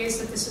primary ways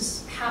that this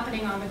is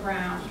happening on the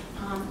ground.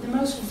 The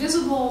most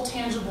visible,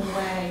 tangible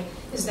way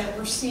is that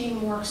we're seeing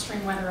more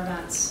extreme weather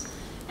events.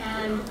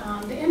 And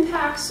the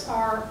impacts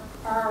are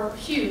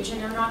huge,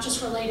 and they're not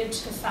just related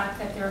to the fact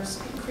that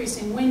there's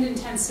increasing wind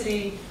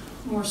intensity,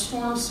 more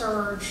storm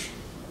surge,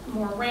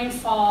 more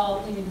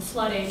rainfall leading to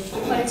flooding,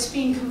 but it's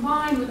being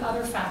combined with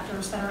other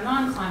factors that are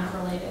non-climate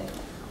related,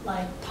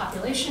 like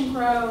population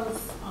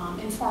growth,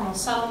 informal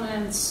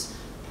settlements,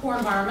 poor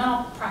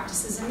environmental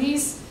practices. And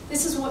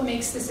this is what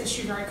makes this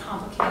issue very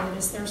complicated,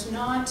 is there's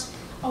not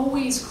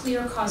always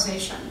clear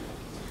causation.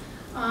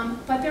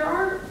 But there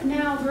are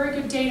now very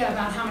good data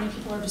about how many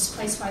people are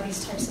displaced by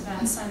these types of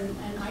events, and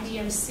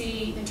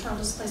IDMC, the Internal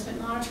Displacement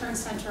Monitoring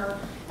Center,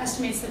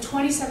 estimates that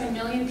 27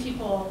 million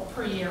people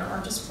per year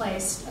are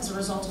displaced as a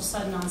result of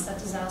sudden onset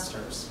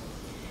disasters.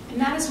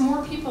 And that is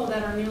more people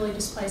that are newly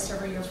displaced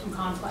every year from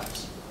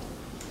conflict.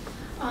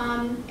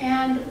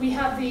 And we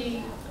have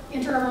the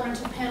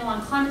Intergovernmental Panel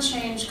on Climate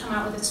Change come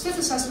out with its 5th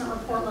assessment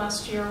report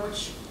last year,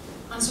 which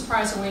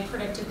unsurprisingly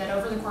predicted that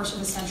over the course of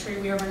the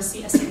century we are going to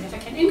see a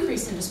significant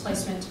increase in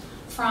displacement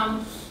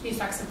from the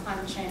effects of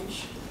climate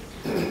change.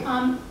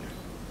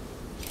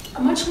 A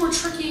much more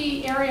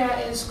tricky area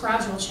is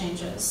gradual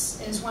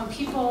changes, is when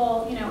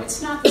people,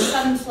 it's not the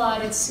sudden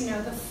flood, it's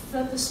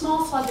the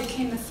small flood that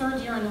came the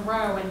 3rd year in a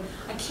row, and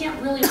I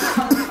can't really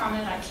recover from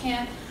it, I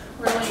can't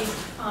really,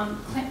 I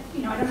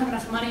don't have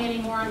enough money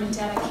anymore, I'm in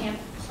debt, I can't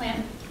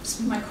plant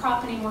my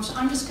crop anymore, so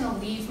I'm just going to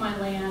leave my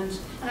land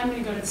and I'm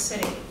going to go to the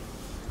city.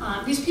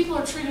 These people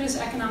are treated as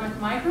economic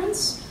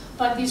migrants,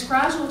 but these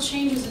gradual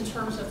changes in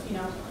terms of,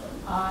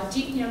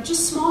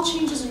 just small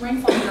changes in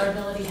rainfall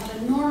variability have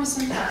enormous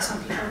impacts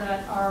on people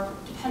that are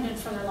dependent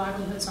for their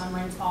livelihoods on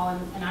rainfall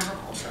and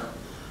agriculture.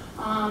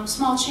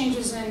 Small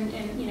changes in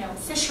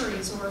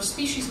fisheries or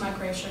species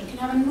migration can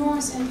have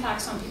enormous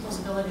impacts on people's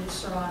ability to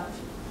survive.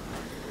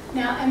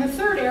 Now, and the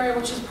third area,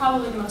 which is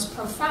probably the most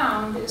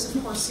profound, is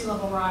of course sea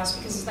level rise,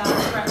 because that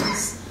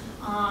threatens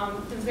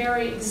the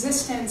very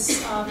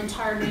existence of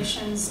entire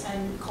nations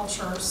and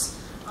cultures,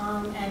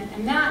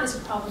 and that is a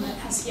problem that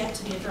has yet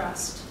to be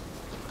addressed.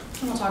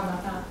 And we'll talk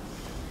about that.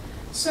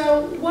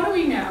 So what do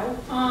we know?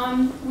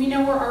 We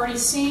know we're already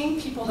seeing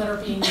people that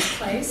are being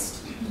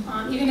displaced.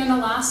 Even in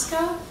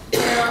Alaska,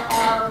 there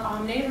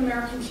are Native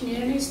American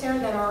communities there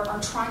that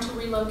are trying to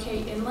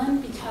relocate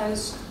inland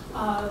because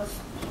of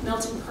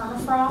melting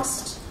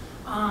permafrost.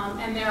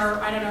 And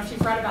I don't know if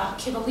you've read about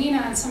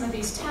Kivalina and some of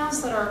these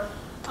towns that are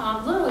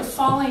literally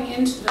falling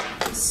into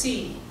the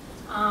sea,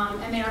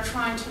 and they are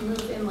trying to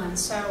move inland.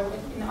 So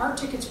in the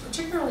Arctic, it's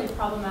particularly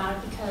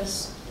problematic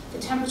because the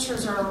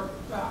temperatures are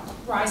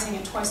rising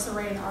at twice the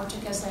rate in the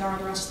Arctic as they are on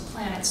the rest of the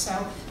planet.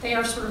 So they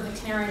are sort of the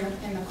canary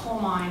in the coal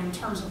mine in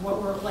terms of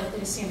what we're likely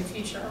to see in the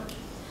future.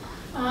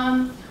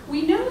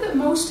 We know that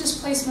most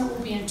displacement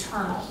will be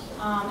internal,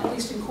 at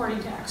least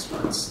according to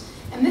experts.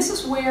 And this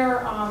is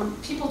where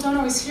people don't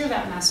always hear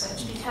that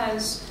message,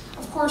 because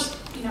of course,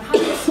 how to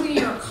flee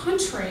your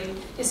country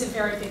is a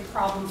very big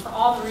problem for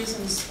all the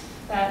reasons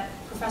that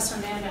Professor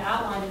Nanda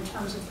outlined in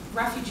terms of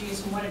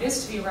refugees and what it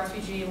is to be a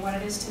refugee and what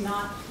it is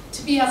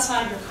to be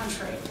outside of your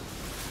country.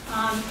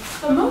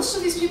 But most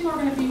of these people are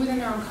going to be within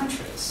their own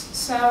countries.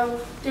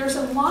 So there's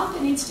a lot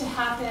that needs to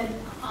happen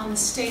on the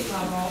state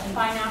level and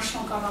by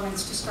national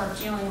governments to start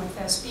dealing with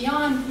this.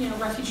 Beyond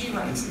refugee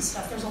rights and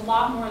stuff, there's a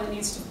lot more that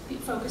needs to be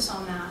focused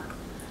on that.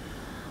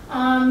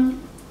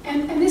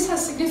 And this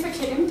has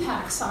significant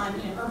impacts on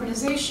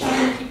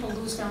urbanization, people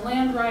lose their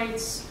land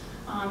rights,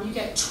 You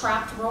get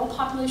trapped rural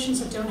populations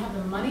that don't have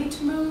the money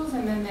to move,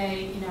 and then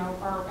they,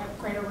 are at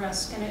greater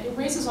risk. And it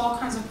raises all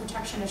kinds of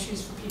protection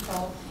issues for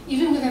people,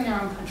 even within their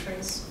own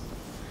countries.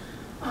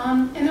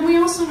 And then we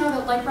also know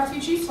that, like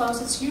refugee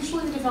flows, it's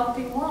usually the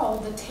developing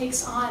world that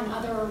takes on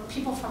other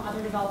people from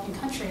other developing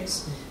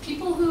countries.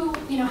 People who,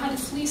 had to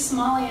flee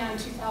Somalia in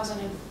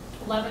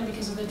 2011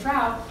 because of the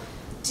drought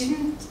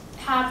didn't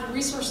have the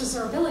resources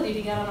or ability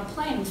to get on a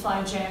plane and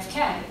fly to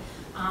JFK.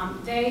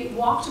 They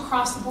walked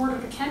across the border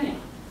to Kenya.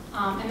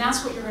 And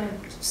that's what you're going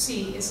to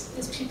see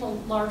is people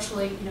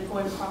largely,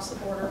 going across the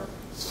border.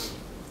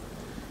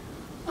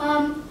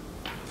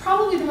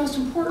 Probably the most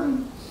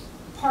important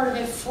part of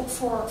it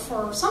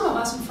for some of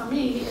us and for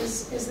me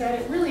is that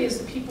it really is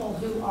the people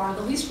who are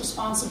the least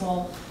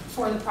responsible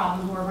for the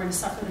problem who are going to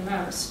suffer the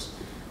most.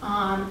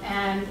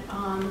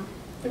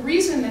 The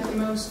reason that the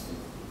most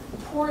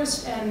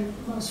poorest and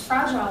most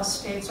fragile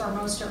states are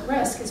most at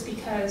risk is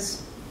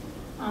because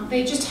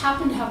they just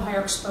happen to have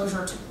higher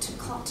exposure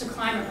to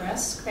climate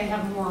risk. They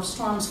have more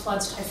storms,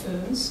 floods,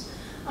 typhoons.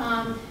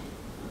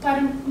 But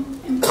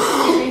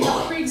importantly, they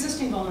have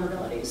pre-existing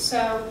vulnerabilities.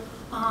 So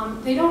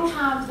they don't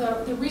have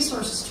the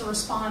resources to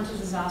respond to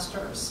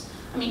disasters.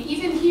 I mean,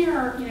 even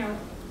here,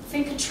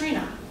 think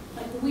Katrina.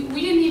 Like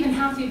we didn't even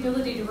have the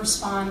ability to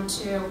respond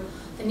to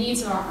the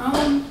needs of our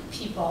own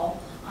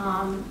people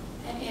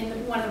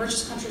in one of the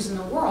richest countries in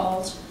the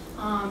world.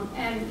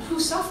 And who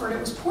suffered? It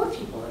was poor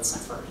people that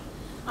suffered.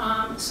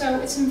 So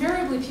it's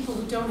invariably people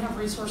who don't have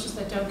resources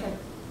that don't get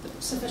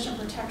sufficient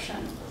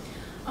protection.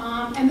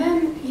 And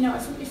then,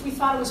 if we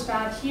thought it was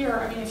bad here,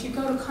 I mean, if you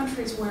go to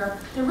countries where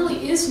there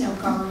really is no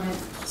government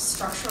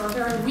structure or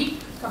very weak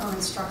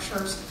government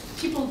structures,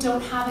 people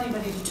don't have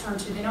anybody to turn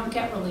to. They don't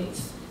get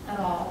relief at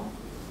all.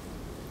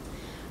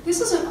 This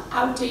is an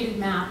outdated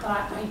map, but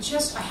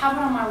I have it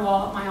on my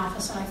wall at my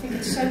office, and I think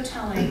it's so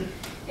telling,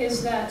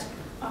 is that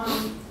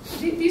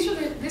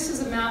this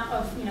is a map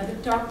of, the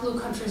dark blue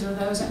countries are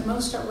those at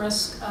most at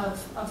risk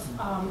of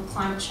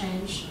climate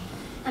change.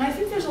 And I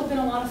think there's been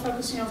a lot of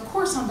focus, of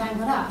course, on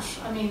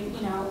Bangladesh. I mean,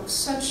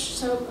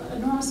 so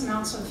enormous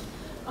amounts of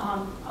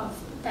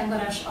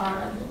Bangladesh are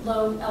at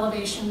low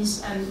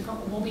elevations and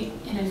will be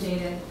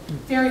inundated,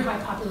 very high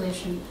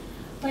population.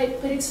 But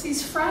it's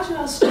these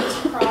fragile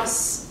states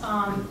across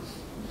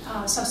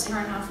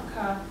sub-Saharan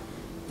Africa,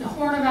 the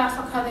Horn of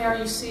Africa there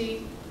you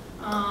see,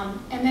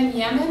 and then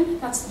Yemen,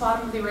 that's the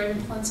bottom of the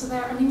Arabian Peninsula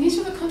there. I mean, these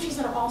are the countries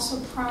that are also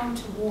prone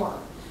to war.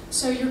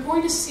 So you're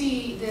going to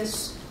see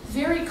this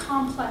very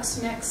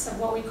complex mix of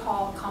what we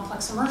call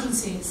complex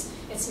emergencies.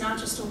 It's not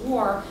just a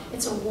war,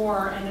 it's a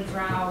war and a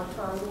drought,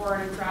 or a war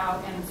and a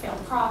drought and failed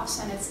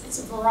crops, and it's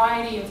a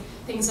variety of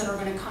things that are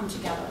going to come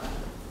together.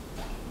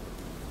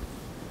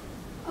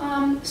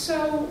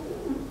 So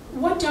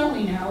what don't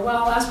we know?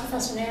 Well, as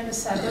Professor Nanda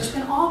said, there's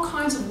been all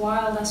kinds of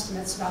wild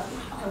estimates about,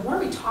 okay, what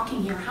are we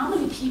talking here? How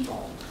many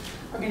people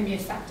are going to be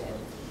affected?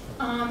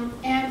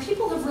 And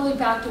people have really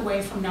backed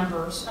away from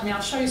numbers. I mean,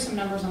 I'll show you some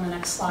numbers on the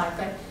next slide,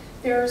 but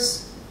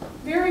there's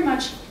very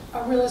much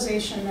a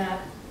realization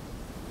that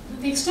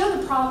the extent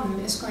of the problem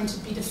is going to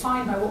be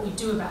defined by what we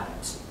do about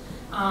it.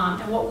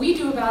 And what we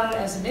do about it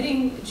as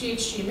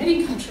GHG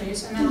emitting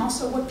countries, and then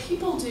also what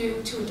people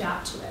do to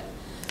adapt to it.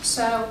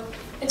 So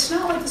it's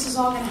not like this is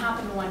all going to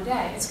happen in one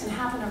day. It's going to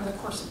happen over the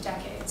course of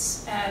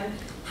decades. And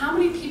how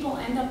many people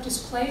end up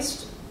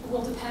displaced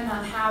will depend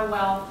on how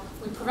well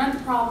we prevent the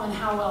problem and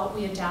how well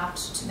we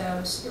adapt to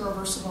those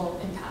irreversible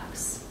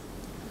impacts.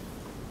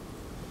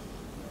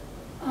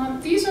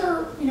 These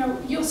are,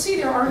 you'll see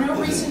there are no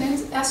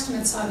recent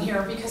estimates on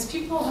here because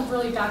people have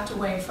really backed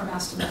away from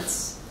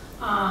estimates.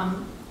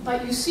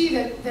 But you see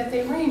that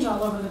they range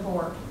all over the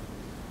board.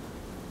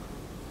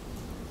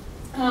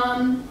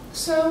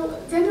 So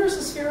then there's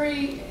this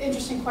very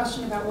interesting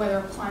question about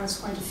whether climate is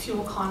going to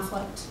fuel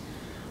conflict.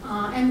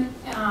 And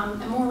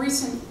more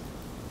recent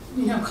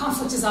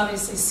conflict is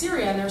obviously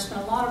Syria, and there's been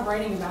a lot of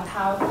writing about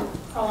how the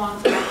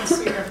prolonged conflict in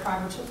Syria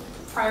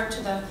prior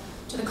to the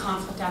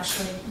conflict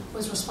actually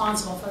was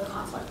responsible for the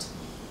conflict.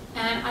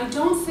 And I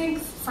don't think,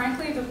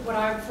 frankly, that what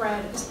I've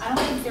read is I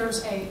don't think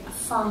there's a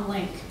firm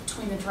link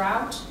between the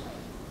drought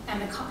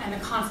and the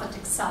conflict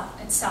itself.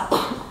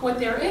 What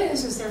there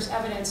is there's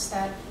evidence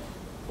that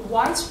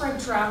widespread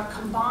drought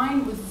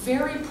combined with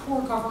very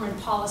poor government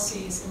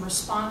policies in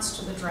response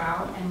to the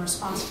drought and in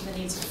response to the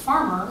needs of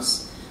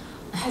farmers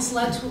has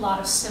led to a lot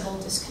of civil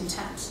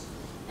discontent.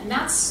 And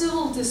that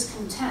civil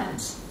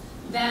discontent,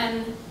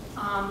 then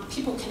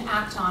people can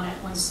act on it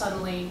when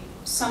suddenly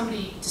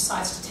somebody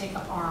decides to take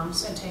up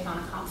arms and take on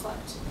a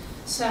conflict.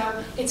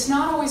 So it's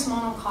not always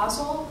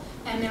monocausal,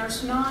 and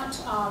there's not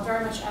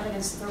very much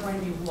evidence that there are going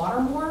to be water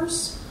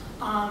wars.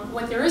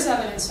 What there is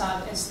evidence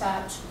of is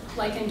that,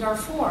 like in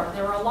Darfur,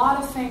 there were a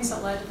lot of things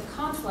that led to the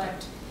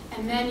conflict,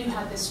 and then you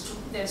had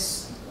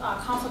this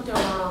conflict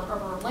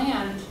over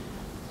land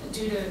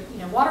due to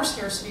water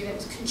scarcity that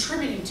was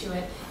contributing to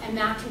it, and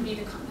that can be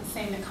the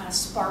thing that kind of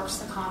sparks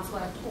the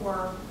conflict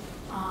or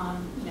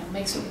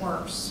makes it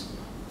worse.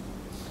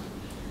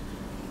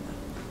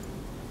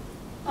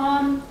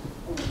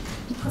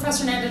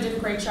 Professor Nanda did a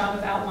great job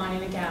of outlining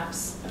the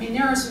gaps. I mean,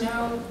 there is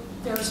no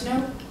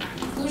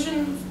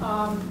inclusion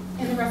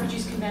in the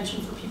Refugees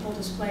Convention for people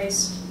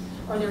displaced,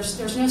 or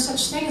there's no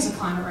such thing as a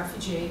climate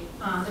refugee.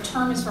 The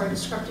term is very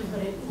descriptive,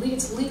 but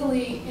it's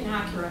legally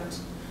inaccurate.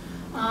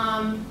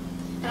 And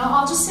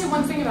I'll just say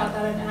one thing about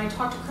that, and I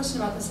talked to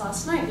Kristen about this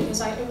last night,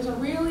 because it was a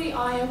really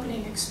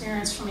eye-opening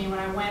experience for me when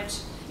I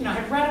went, I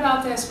had read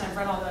about this, and I've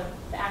read all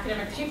the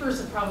academic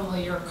papers that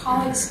probably your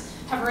colleagues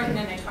have written,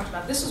 and they talked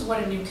about this is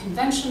what a new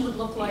convention would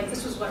look like,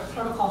 this was what a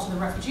protocol to the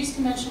Refugees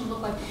Convention would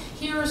look like,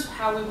 here's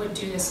how we would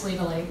do this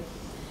legally.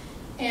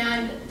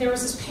 And there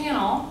was this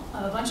panel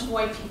of a bunch of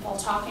white people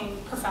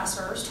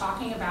professors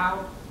talking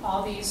about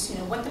all these,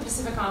 what the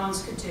Pacific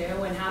Islands could do,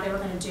 and how they were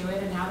going to do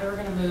it, and how they were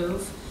going to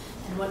move,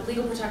 and what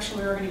legal protection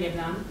we were going to give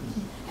them.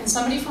 And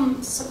somebody from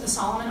the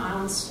Solomon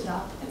Islands stood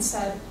up and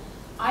said,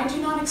 I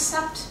do not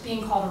accept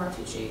being called a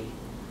refugee.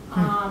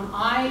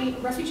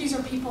 Refugees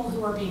are people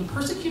who are being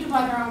persecuted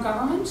by their own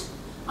government.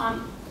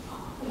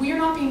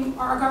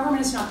 Our government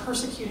is not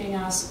persecuting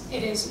us,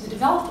 it is the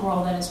developed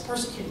world that is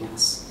persecuting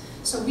us.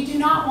 So we do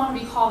not want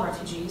to be called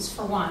refugees,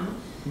 for one.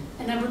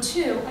 And number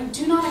two, I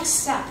do not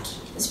accept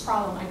this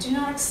problem. I do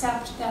not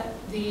accept that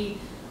the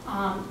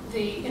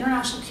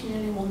international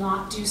community will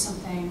not do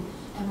something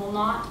and will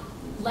not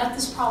let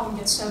this problem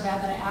get so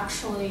bad that I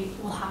actually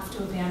will have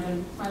to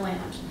abandon my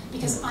land.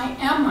 Because I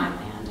am my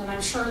land, and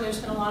I'm sure there's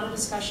been a lot of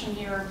discussion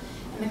here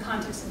in the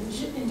context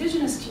of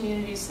indigenous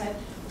communities that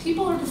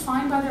people are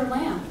defined by their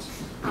land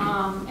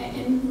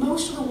in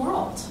most of the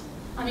world.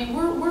 I mean,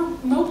 we're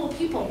mobile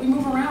people. We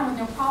move around with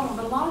no problem,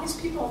 but a lot of these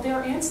people, they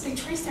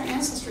trace their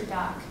ancestry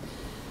back,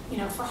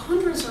 for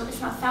hundreds or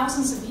if not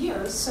thousands of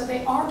years, so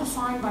they are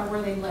defined by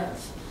where they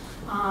live.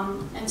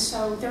 And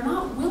so they're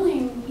not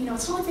willing,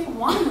 it's not like they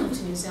want to move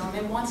to New Zealand,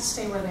 they want to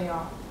stay where they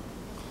are.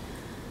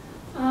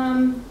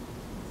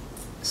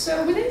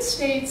 So within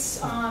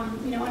states,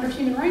 under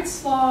human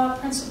rights law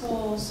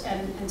principles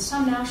and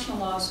some national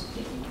laws,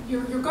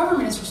 your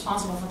government is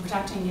responsible for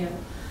protecting you.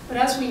 But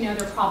as we know,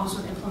 there are problems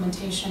with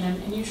implementation,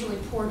 and usually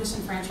poor,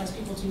 disenfranchised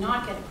people do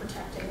not get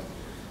protected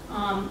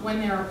when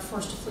they're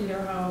forced to flee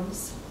their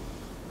homes.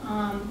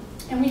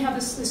 And we have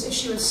this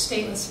issue of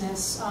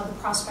statelessness, the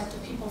prospect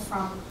of people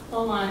from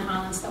low-lying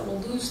islands that will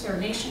lose their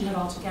nationhood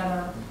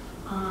altogether.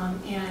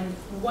 And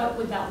what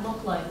would that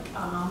look like?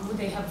 Would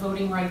they have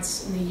voting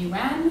rights in the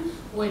UN?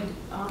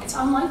 It's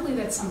unlikely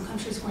that some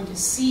country is going to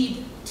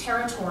cede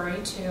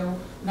territory to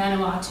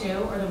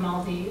Vanuatu or the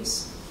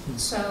Maldives.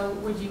 So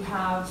would you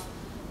have,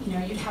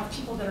 you'd have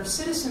people that are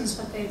citizens,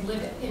 but they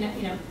live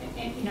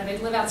they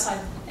live outside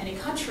any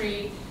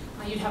country.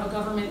 You'd have a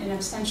government in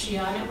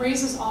absentia, and it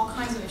raises all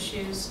kinds of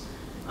issues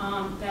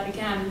that,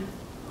 again,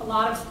 a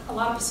lot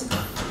of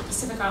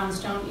Pacific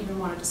Islands don't even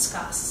want to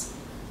discuss.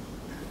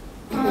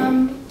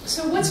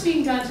 So what's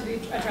being done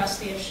to address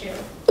the issue?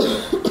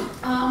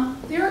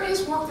 There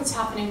is work that's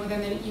happening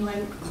within the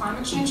UN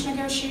climate change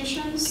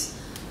negotiations.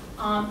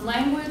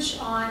 Language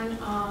on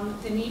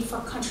the need for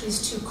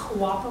countries to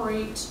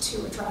cooperate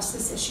to address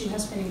this issue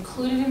has been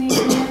included in the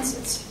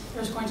agreements.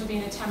 There's going to be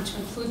an attempt to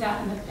include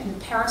that in the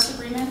Paris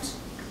Agreement,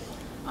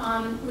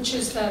 which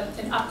is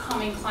an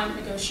upcoming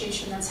climate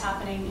negotiation that's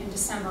happening in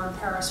December in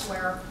Paris,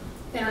 where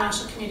the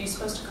international community is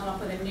supposed to come up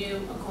with a new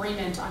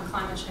agreement on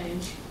climate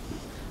change.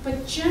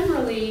 But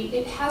generally,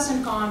 it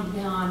hasn't gone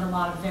beyond a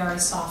lot of very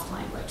soft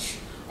language.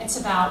 It's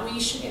about we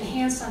should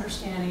enhance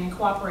understanding and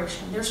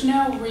cooperation. There's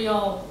no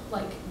real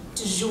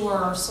de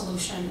jour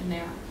solution in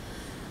there.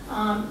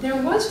 There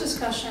was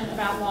discussion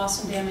about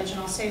loss and damage, and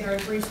I'll say very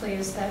briefly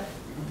is that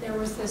there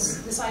was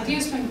this idea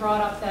has been brought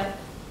up that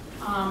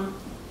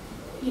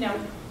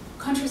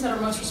countries that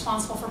are most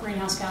responsible for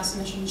greenhouse gas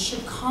emissions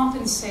should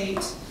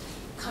compensate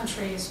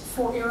countries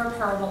for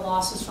irreparable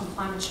losses from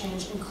climate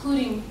change,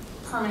 including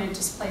permanent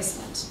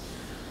displacement.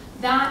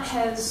 That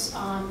has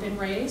been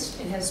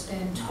raised. It has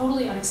been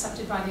totally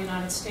unaccepted by the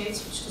United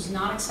States, which does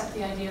not accept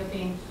the idea of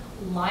being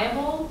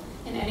liable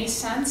in any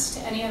sense to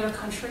any other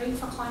country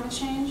for climate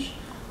change,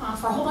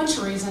 for a whole bunch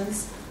of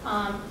reasons.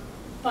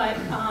 But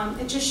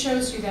it just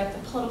shows you that the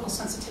political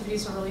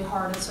sensitivities are really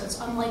hard, and so it's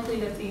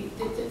unlikely that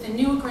the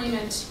new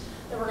agreement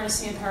that we're going to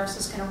see in Paris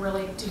is going to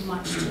really do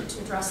much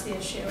to address the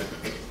issue.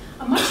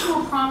 A much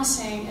more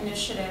promising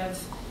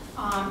initiative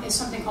is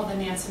something called the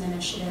Nansen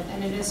Initiative,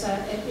 and it is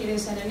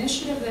an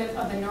initiative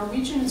of the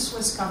Norwegian and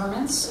Swiss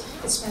governments.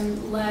 It's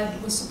been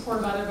led with support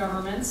of other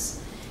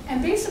governments,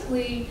 and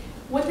basically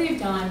what they've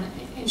done,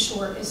 in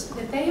short, is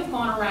that they have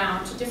gone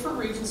around to different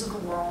regions of the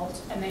world,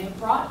 and they have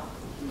brought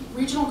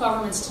regional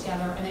governments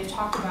together, and they've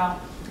talked about,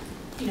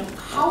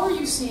 how are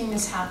you seeing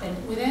this happen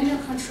within your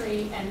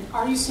country, and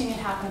are you seeing it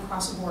happen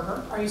across a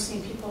border? Are you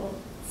seeing people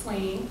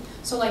fleeing?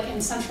 So like in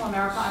Central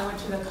America, I went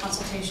to the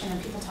consultation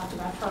and people talked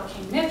about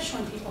Hurricane Mitch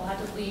when people had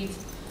to leave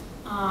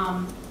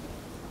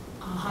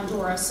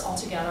Honduras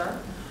altogether.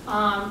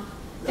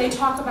 They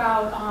talk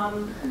about,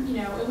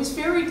 it was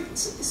very,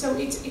 so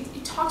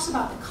it talks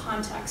about the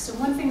context. And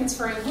one thing that's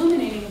very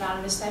illuminating about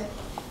it is that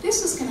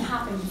this is going to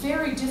happen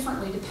very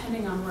differently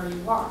depending on where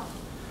you are.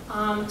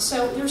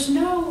 So there's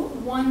no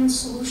one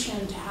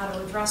solution to how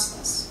to address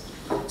this.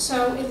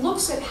 So it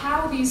looks at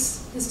how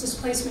this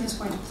displacement is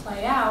going to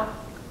play out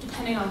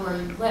depending on where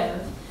you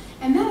live.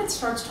 And then it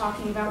starts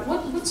talking about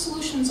what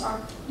solutions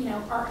are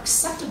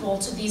acceptable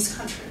to these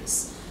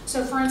countries.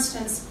 So for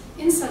instance,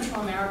 in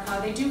Central America,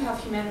 they do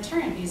have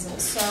humanitarian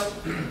visas. So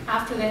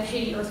after that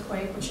Haiti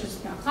earthquake, which is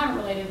climate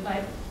related,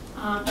 but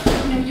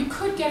you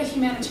could get a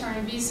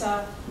humanitarian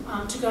visa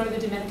to go to the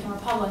Dominican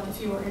Republic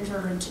if you were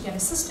injured and to get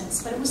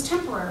assistance, but it was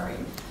temporary.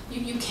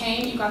 You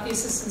came, you got the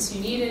assistance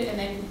you needed, and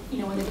then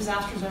when the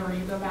disaster's over,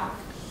 you go back.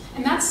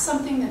 And that's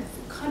something that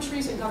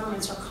countries and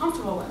governments are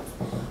comfortable with.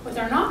 What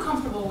they're not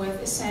comfortable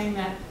with is saying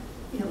that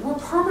we're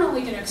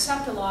permanently going to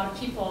accept a lot of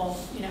people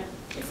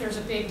if there's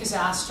a big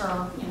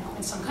disaster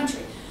in some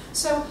country.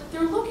 So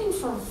they're looking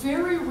for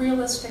very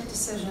realistic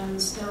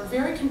decisions. They're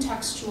very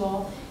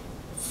contextual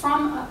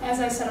from, as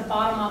I said, a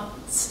bottom-up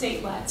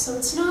state-led. So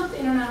it's not the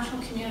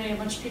international community, a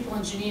bunch of people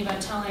in Geneva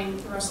telling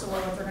the rest of the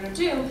world what they're going to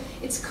do.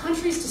 It's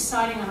countries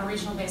deciding on a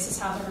regional basis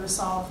how they're going to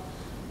solve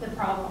the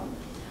problem.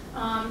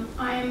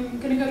 I'm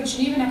going to go to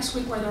Geneva next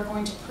week where they're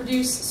going to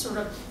produce sort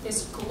of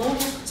this global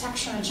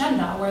protection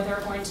agenda where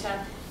they're going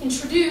to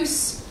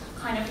introduce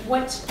kind of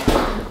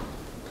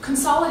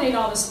consolidate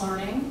all this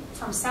learning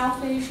from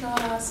South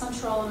Asia,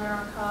 Central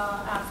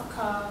America,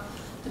 Africa,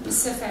 the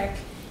Pacific,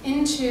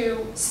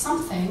 into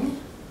something.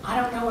 I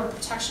don't know what a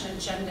protection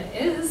agenda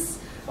is,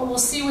 but we'll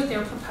see what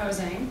they're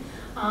proposing.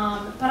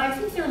 But I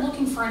think they're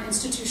looking for an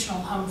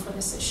institutional home for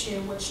this issue,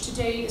 which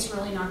today is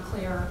really not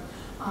clear.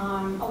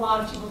 A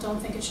lot of people don't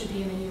think it should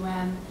be in the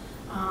UN.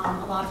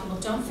 A lot of people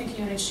don't think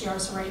UNHCR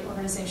is the right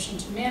organization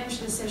to manage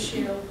this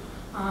issue.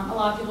 A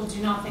lot of people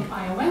do not think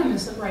IOM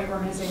is the right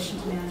organization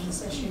to manage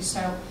this issue.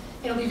 So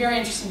it'll be very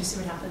interesting to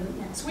see what happens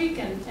next week.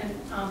 And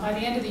by the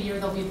end of the year,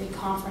 there'll be a big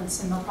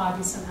conference, and there'll probably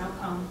be some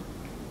outcome.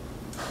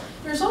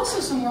 There's also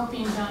some work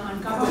being done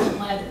on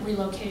government-led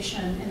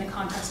relocation in the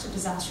context of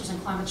disasters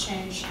and climate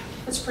change.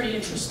 That's pretty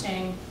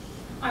interesting.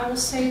 I will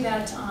say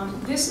that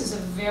this is a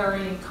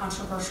very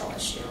controversial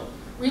issue.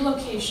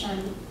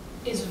 Relocation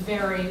is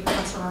very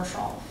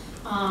controversial,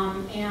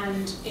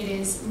 and it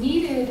is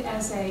needed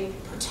as a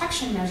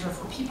protection measure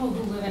for people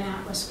who live in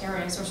at-risk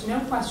areas. There's no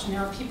question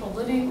there are people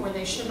living where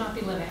they should not be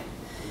living.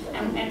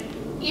 And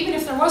even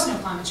if there was no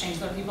climate change,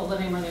 there are people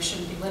living where they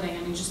shouldn't be living.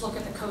 I mean, just look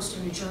at the coast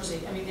of New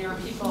Jersey. I mean, there are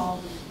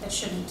people that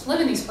shouldn't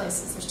live in these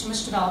places. There's too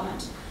much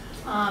development.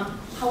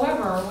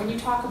 However, when you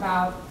talk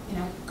about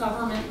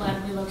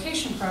government-led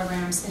relocation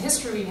programs, the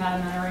history we've had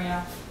in that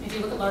area, if you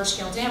look at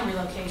large-scale dam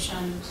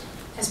relocation,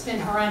 has been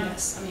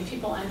horrendous. I mean,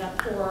 people end up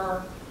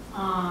poorer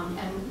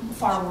and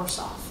far worse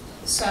off.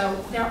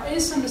 So there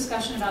is some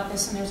discussion about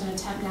this, and there's an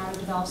attempt now to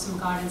develop some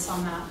guidance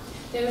on that.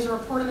 There was a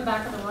report in the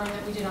back of the room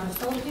that we did on the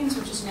Philippines,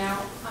 which is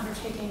now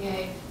undertaking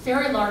a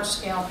very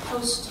large-scale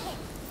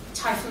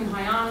post-Typhoon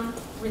Haiyan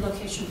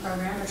relocation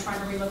program. They're trying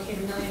to relocate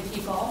 1 million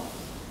people.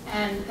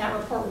 And that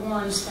report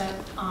warns that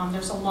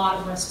there's a lot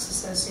of risks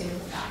associated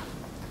with that.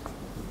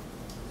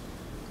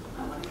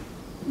 I want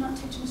to not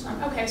take too much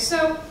time. Okay,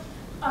 so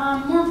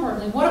more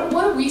importantly, what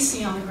do we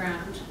see on the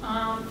ground?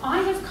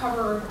 I have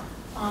covered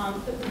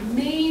the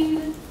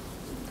main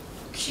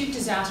acute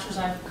disasters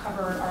I've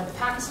covered are the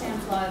Pakistan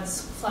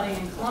floods, flooding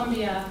in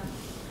Colombia,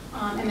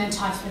 and then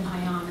Typhoon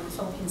Haiyan in the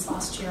Philippines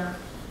last year.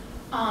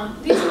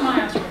 These are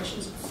my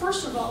observations.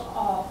 First of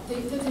all, the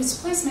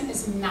displacement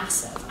is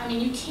massive. I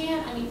mean,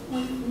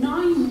 when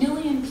 9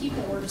 million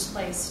people were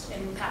displaced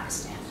in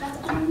Pakistan, that's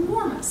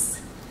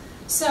enormous.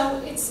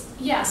 So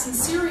yes, in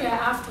Syria,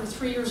 after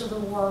 3 years of the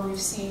war,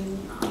 we've seen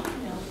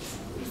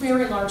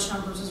very large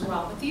numbers as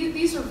well. But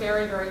these are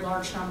very, very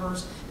large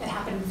numbers that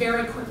happen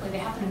very quickly. They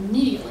happen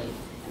immediately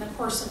in the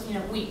course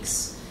of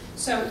weeks.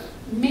 So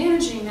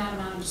managing that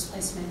amount of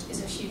displacement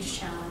is a huge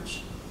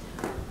challenge.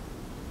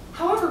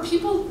 However,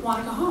 people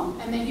want to go home,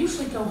 and they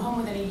usually go home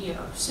within a year.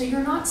 So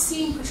you're not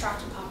seeing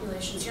protracted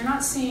populations. You're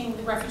not seeing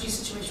the refugee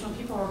situation when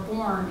people are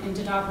born in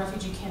Dadaab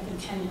refugee camp in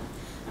Kenya.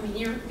 I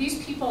mean,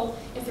 these people,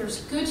 if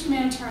there's good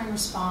humanitarian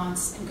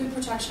response and good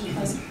protection in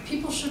place,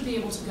 people should be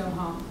able to go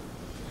home.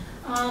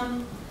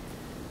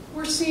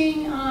 We're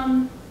seeing,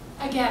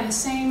 again, the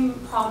same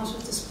problems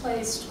with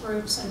displaced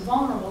groups and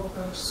vulnerable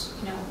groups,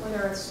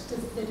 whether it's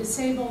the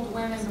disabled,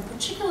 women, but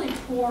particularly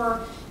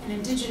poor and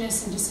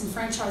indigenous and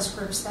disenfranchised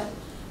groups that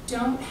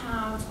don't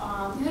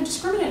have, they're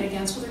discriminated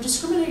against, but they're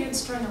discriminated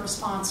against during the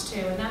response too,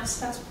 and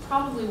that's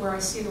probably where I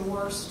see the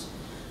worst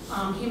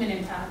human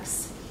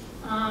impacts.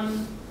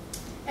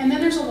 And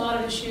then there's a lot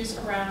of issues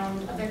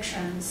around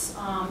evictions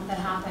that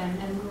happen,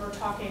 and we were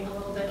talking a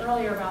little bit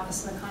earlier about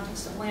this in the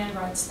context of land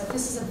rights, that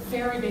this is a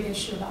very big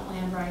issue about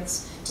land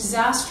rights.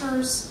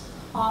 Disasters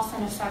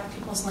often affect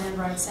people's land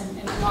rights,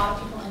 and a lot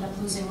of people end up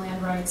losing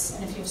land rights,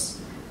 and if you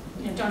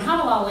don't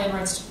have a lot of land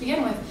rights to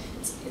begin with,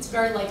 it's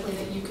very likely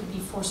that you could be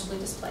forcibly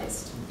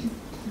displaced.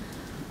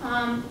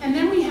 And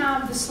then we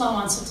have the slow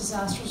onset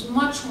disasters,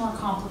 much more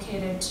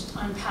complicated to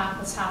unpack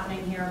what's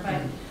happening here,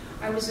 but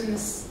I was in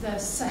the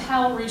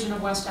Sahel region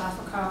of West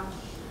Africa,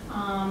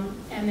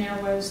 and they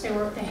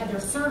had their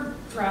third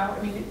drought.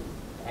 I mean,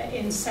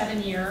 in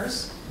 7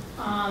 years.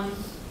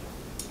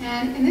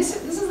 And this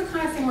is the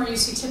kind of thing where you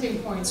see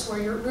tipping points, where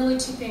you're really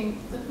tipping,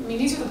 I mean,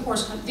 these are the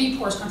poorest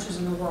countries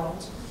in the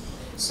world.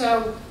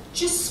 So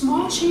just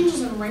small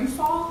changes in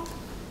rainfall,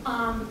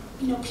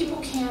 you know,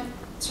 people can't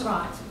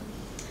survive.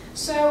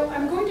 So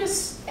I'm going to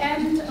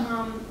end,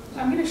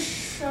 I'm going to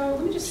show,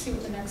 let me just see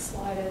what the next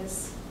slide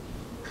is.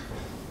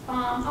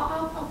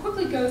 I'll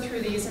quickly go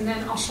through these, and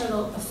then I'll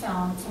show the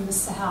film from the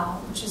Sahel,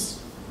 which is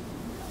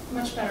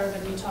much better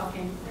than me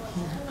talking.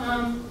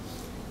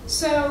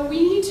 So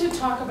we need to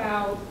talk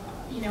about,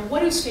 you know,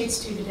 what do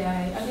states do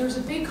today? There was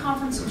a big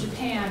conference in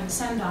Japan,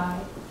 Sendai,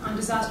 on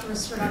disaster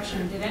risk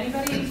reduction. Did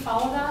anybody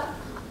follow that?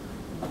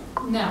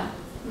 No.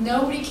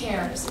 Nobody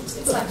cares.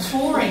 It's like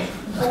boring,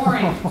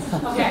 boring.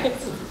 Okay.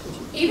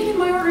 Even in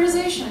my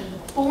organization,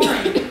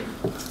 boring.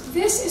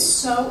 This is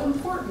so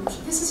important.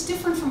 This is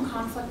different from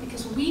conflict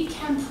because we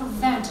can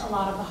prevent a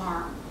lot of the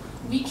harm.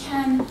 We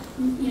can,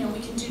 you know,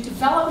 we can do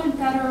development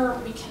better.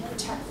 We can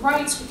protect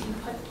rights. We can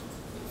put,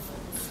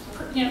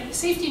 you know,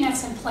 safety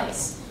nets in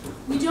place.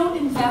 We don't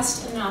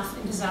invest enough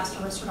in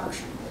disaster risk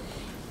reduction.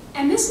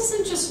 And this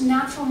isn't just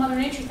natural Mother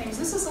Nature things.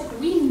 This is like,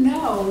 we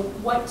know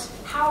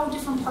how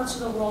different parts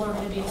of the world are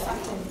going to be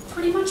affected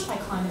pretty much by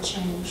climate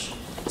change.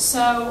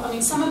 So, I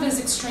mean, some of it is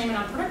extreme and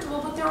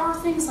unpredictable, but there are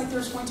things like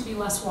there's going to be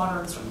less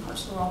water in certain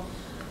parts of the world.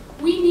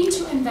 We need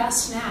to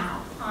invest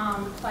now,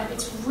 but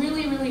it's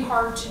really, really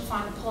hard to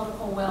find the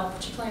political will,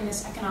 particularly in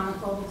this economic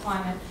global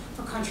climate,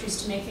 for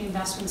countries to make the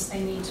investments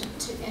they need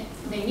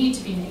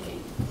to be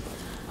making.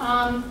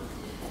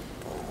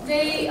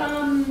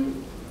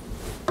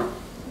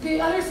 The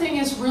other thing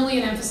is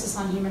really an emphasis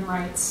on human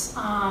rights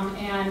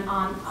and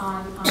on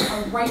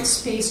a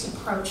rights-based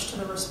approach to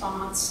the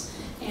response.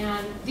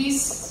 And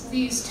these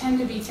tend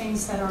to be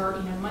things that are,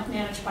 you know,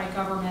 managed by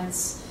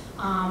governments,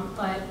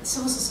 but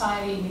civil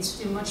society needs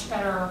to do a much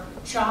better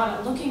job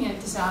at looking at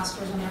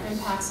disasters and their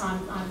impacts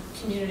on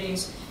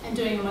communities, and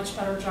doing a much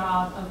better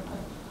job of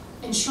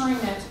ensuring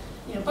that,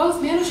 you know,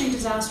 both managing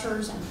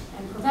disasters and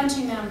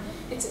preventing them.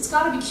 It's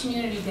got to be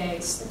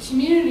community-based. The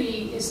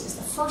community is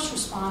the first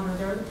responder.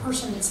 They're the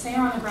person that's there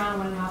on the ground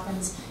when it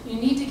happens. You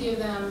need to give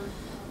them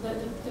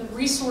the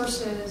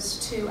resources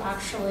to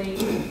actually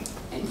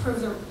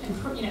improve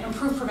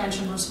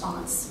prevention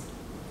response.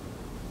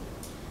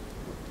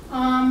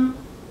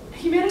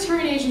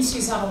 Humanitarian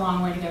agencies have a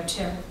long way to go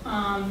too.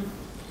 I'm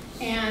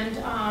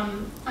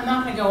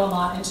not going to go a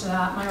lot into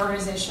that. My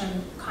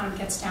organization kind of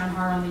gets down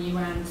hard on the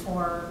UN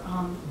for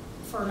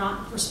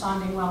not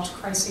responding well to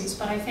crises,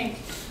 but I think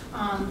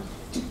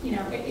you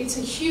know, it's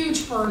a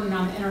huge burden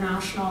on the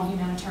international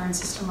humanitarian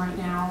system right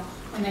now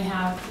when they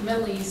have the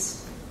Middle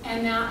East,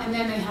 and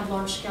then they have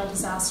large-scale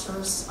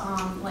disasters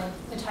like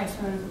the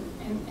typhoon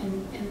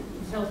in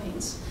the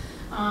Philippines.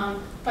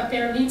 But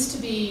there needs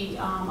to be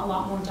a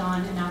lot more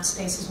done in that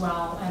space as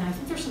well, and I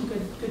think there's some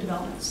good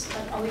developments,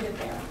 but I'll leave it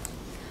there.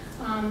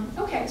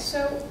 Okay,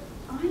 so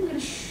I'm going to,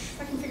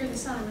 if I can figure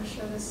this out, I'm going to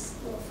show this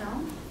little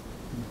film.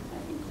 I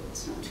think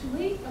it's not too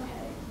late.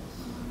 Okay.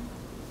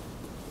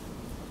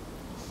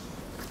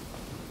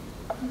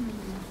 I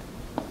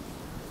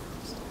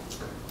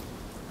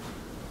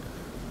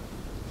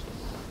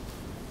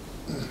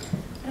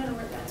don't know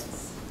where that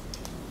is.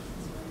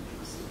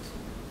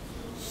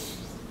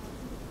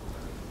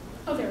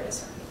 Oh, there it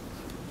is.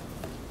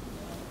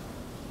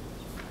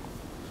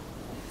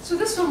 So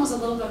this film was a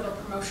little bit of a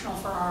promotional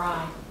for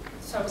RI.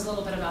 So it was a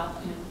little bit about,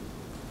 you know,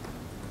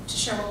 to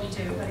share what we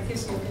do, but it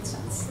gives you a good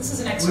sense. This is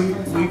an excerpt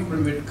from the film. We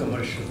permit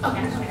commercial.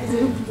 Okay.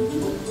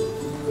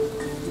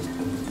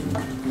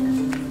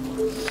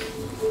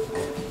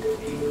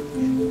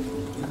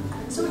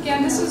 So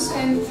again, this is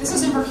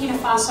in Burkina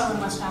Faso in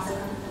West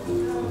Africa.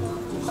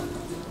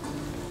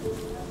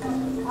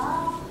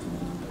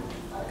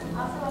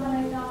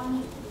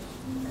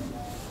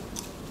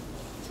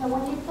 So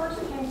when you first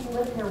came to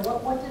live here,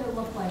 what did it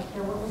look like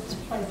here? What was this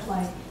place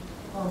like?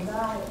 Oh,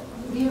 God.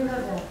 You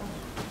know that.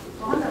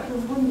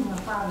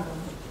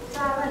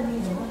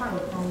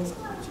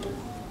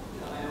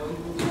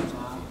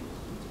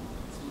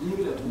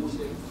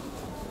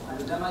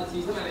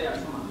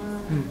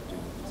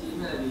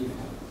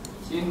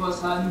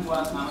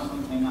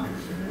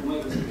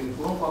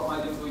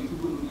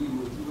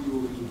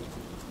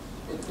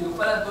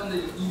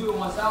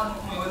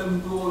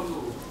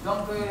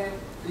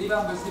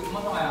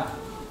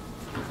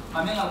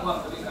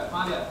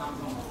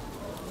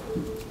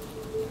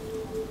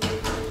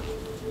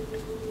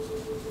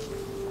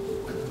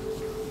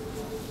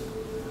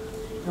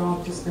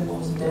 Drought is the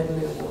most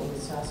deadly of all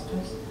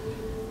disasters.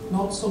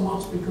 Not so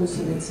much because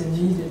of its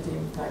immediate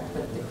impact,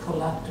 but the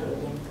collateral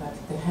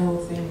impact, the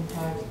health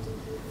impact,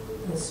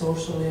 the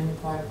social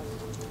impact.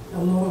 A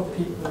lot of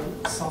people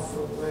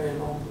suffer very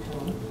long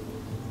term.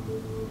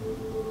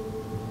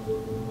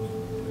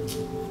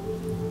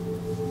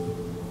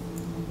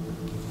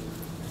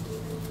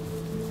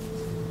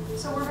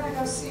 So we're going to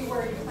go see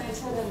where you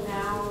planted and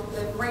now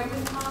the rain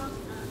will come.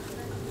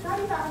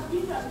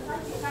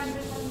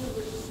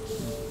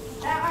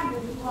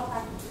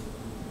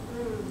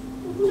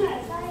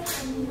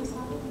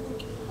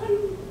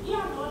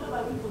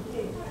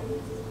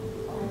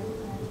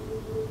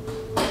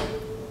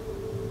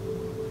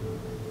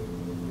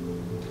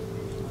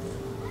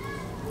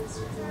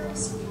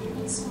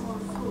 Some more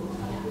food,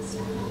 yes.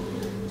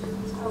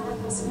 Oh, let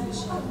us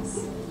finish.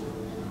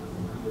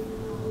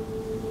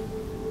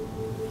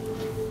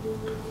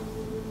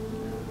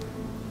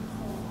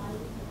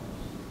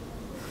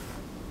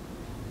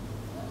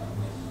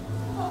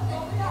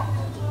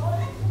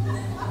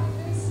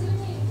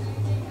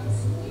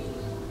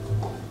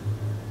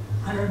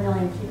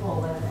 Million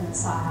people live in the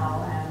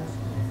Sahel, and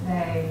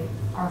they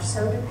are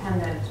so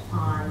dependent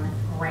on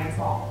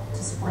rainfall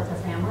to support their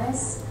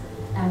families.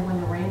 And when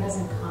the rain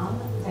doesn't come,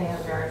 they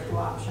have very few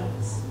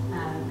options.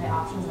 And the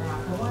options are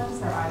not good ones.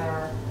 They're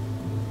either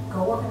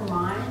go work in the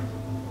mine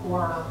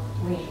or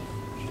leave.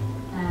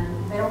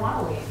 And they don't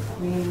want to leave. I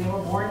mean, they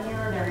were born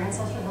here, their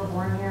ancestors were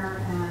born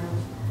here, and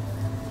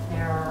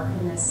they're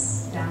in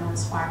this downward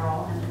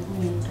spiral, and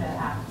we need to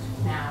act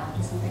now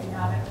and do something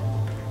about it.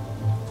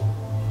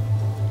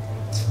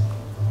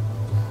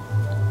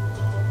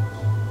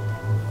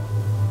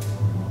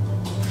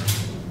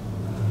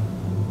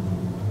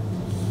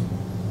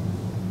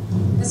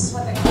 This is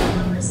what they call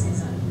hungry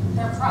season.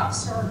 Their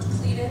crops are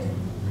depleted.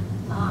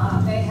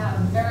 They have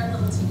very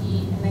little to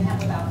eat, and they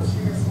have about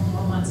 3 or 4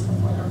 more months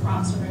before their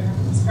crops are going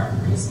to start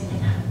producing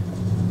again.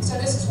 So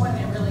this is when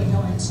they really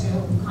go into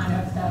kind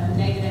of the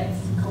negative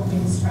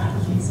coping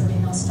strategies. I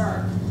mean, they'll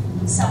start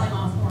selling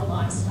off more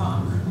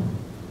livestock.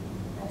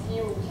 If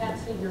you can't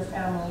feed your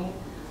family,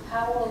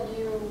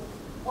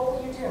 what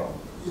will you do?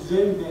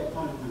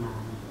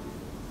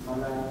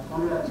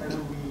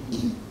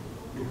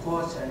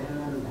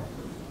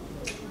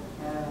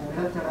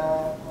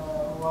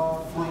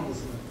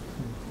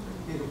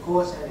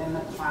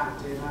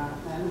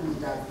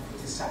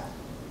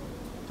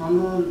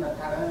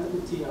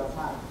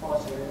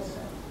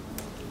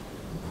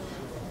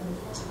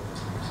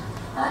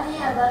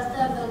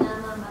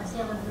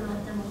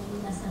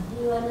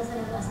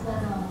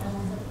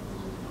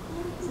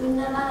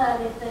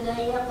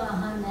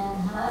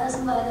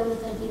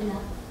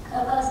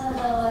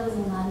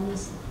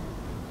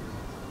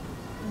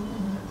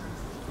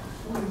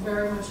 We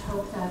very much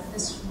hope that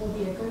this will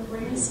be a good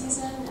rainy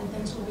season and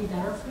things will be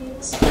better for you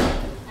this year.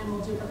 And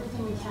we'll do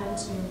everything we can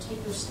to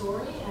take your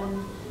story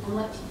and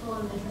let people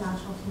in the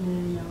international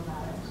community know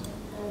about it.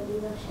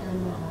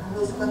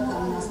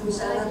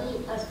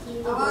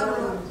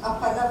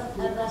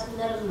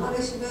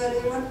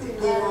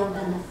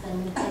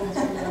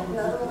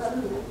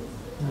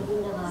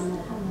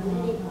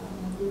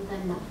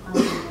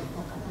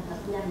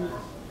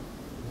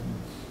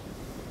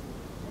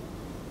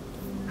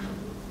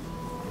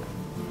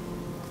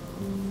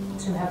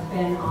 To have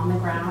been on the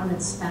ground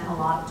and spent a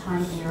lot of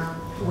time here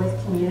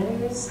with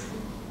communities,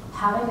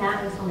 having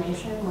that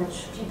information,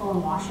 which people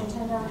in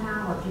Washington don't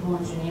have or people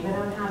in Geneva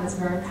don't have, is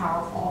very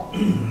powerful.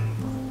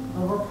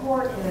 The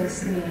report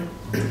is the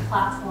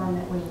platform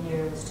that we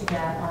use to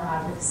get our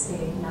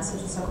advocacy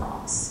messages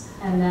across.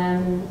 And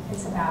then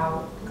it's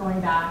about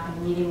going back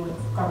and meeting with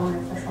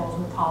government officials,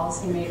 with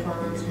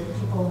policymakers, with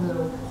people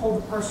who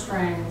hold the purse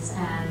strings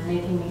and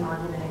making the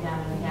argument again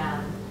and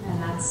again.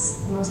 And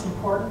that's the most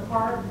important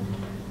part.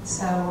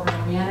 So we're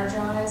going to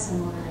re-energize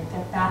and we're going to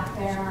get back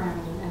there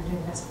and do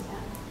the best we can.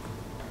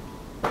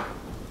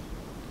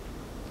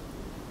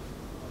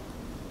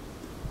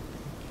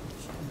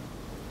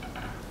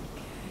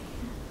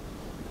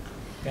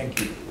 Thank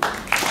you.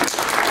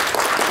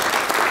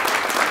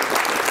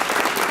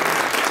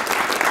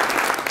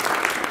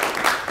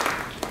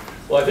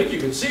 Well, I think you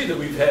can see that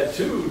we've had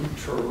 2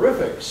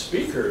 terrific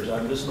speakers.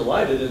 I'm just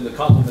delighted in the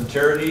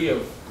complementarity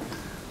of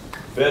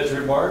Ved's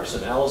remarks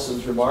and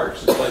Allison's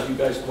remarks. It's like you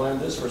guys planned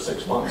this for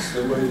 6 months,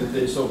 the way that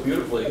they so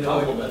beautifully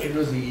complemented. It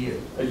was a year.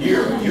 A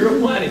year of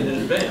planning in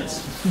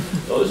advance.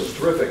 So this is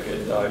terrific,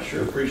 and I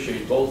sure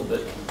appreciate both of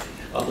it.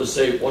 I'll just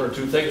say 1 or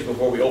 2 things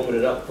before we open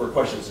it up for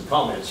questions and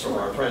comments from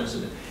our friends.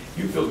 And if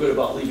you feel good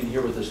about leaving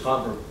here with this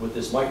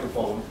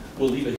microphone, we'll leave it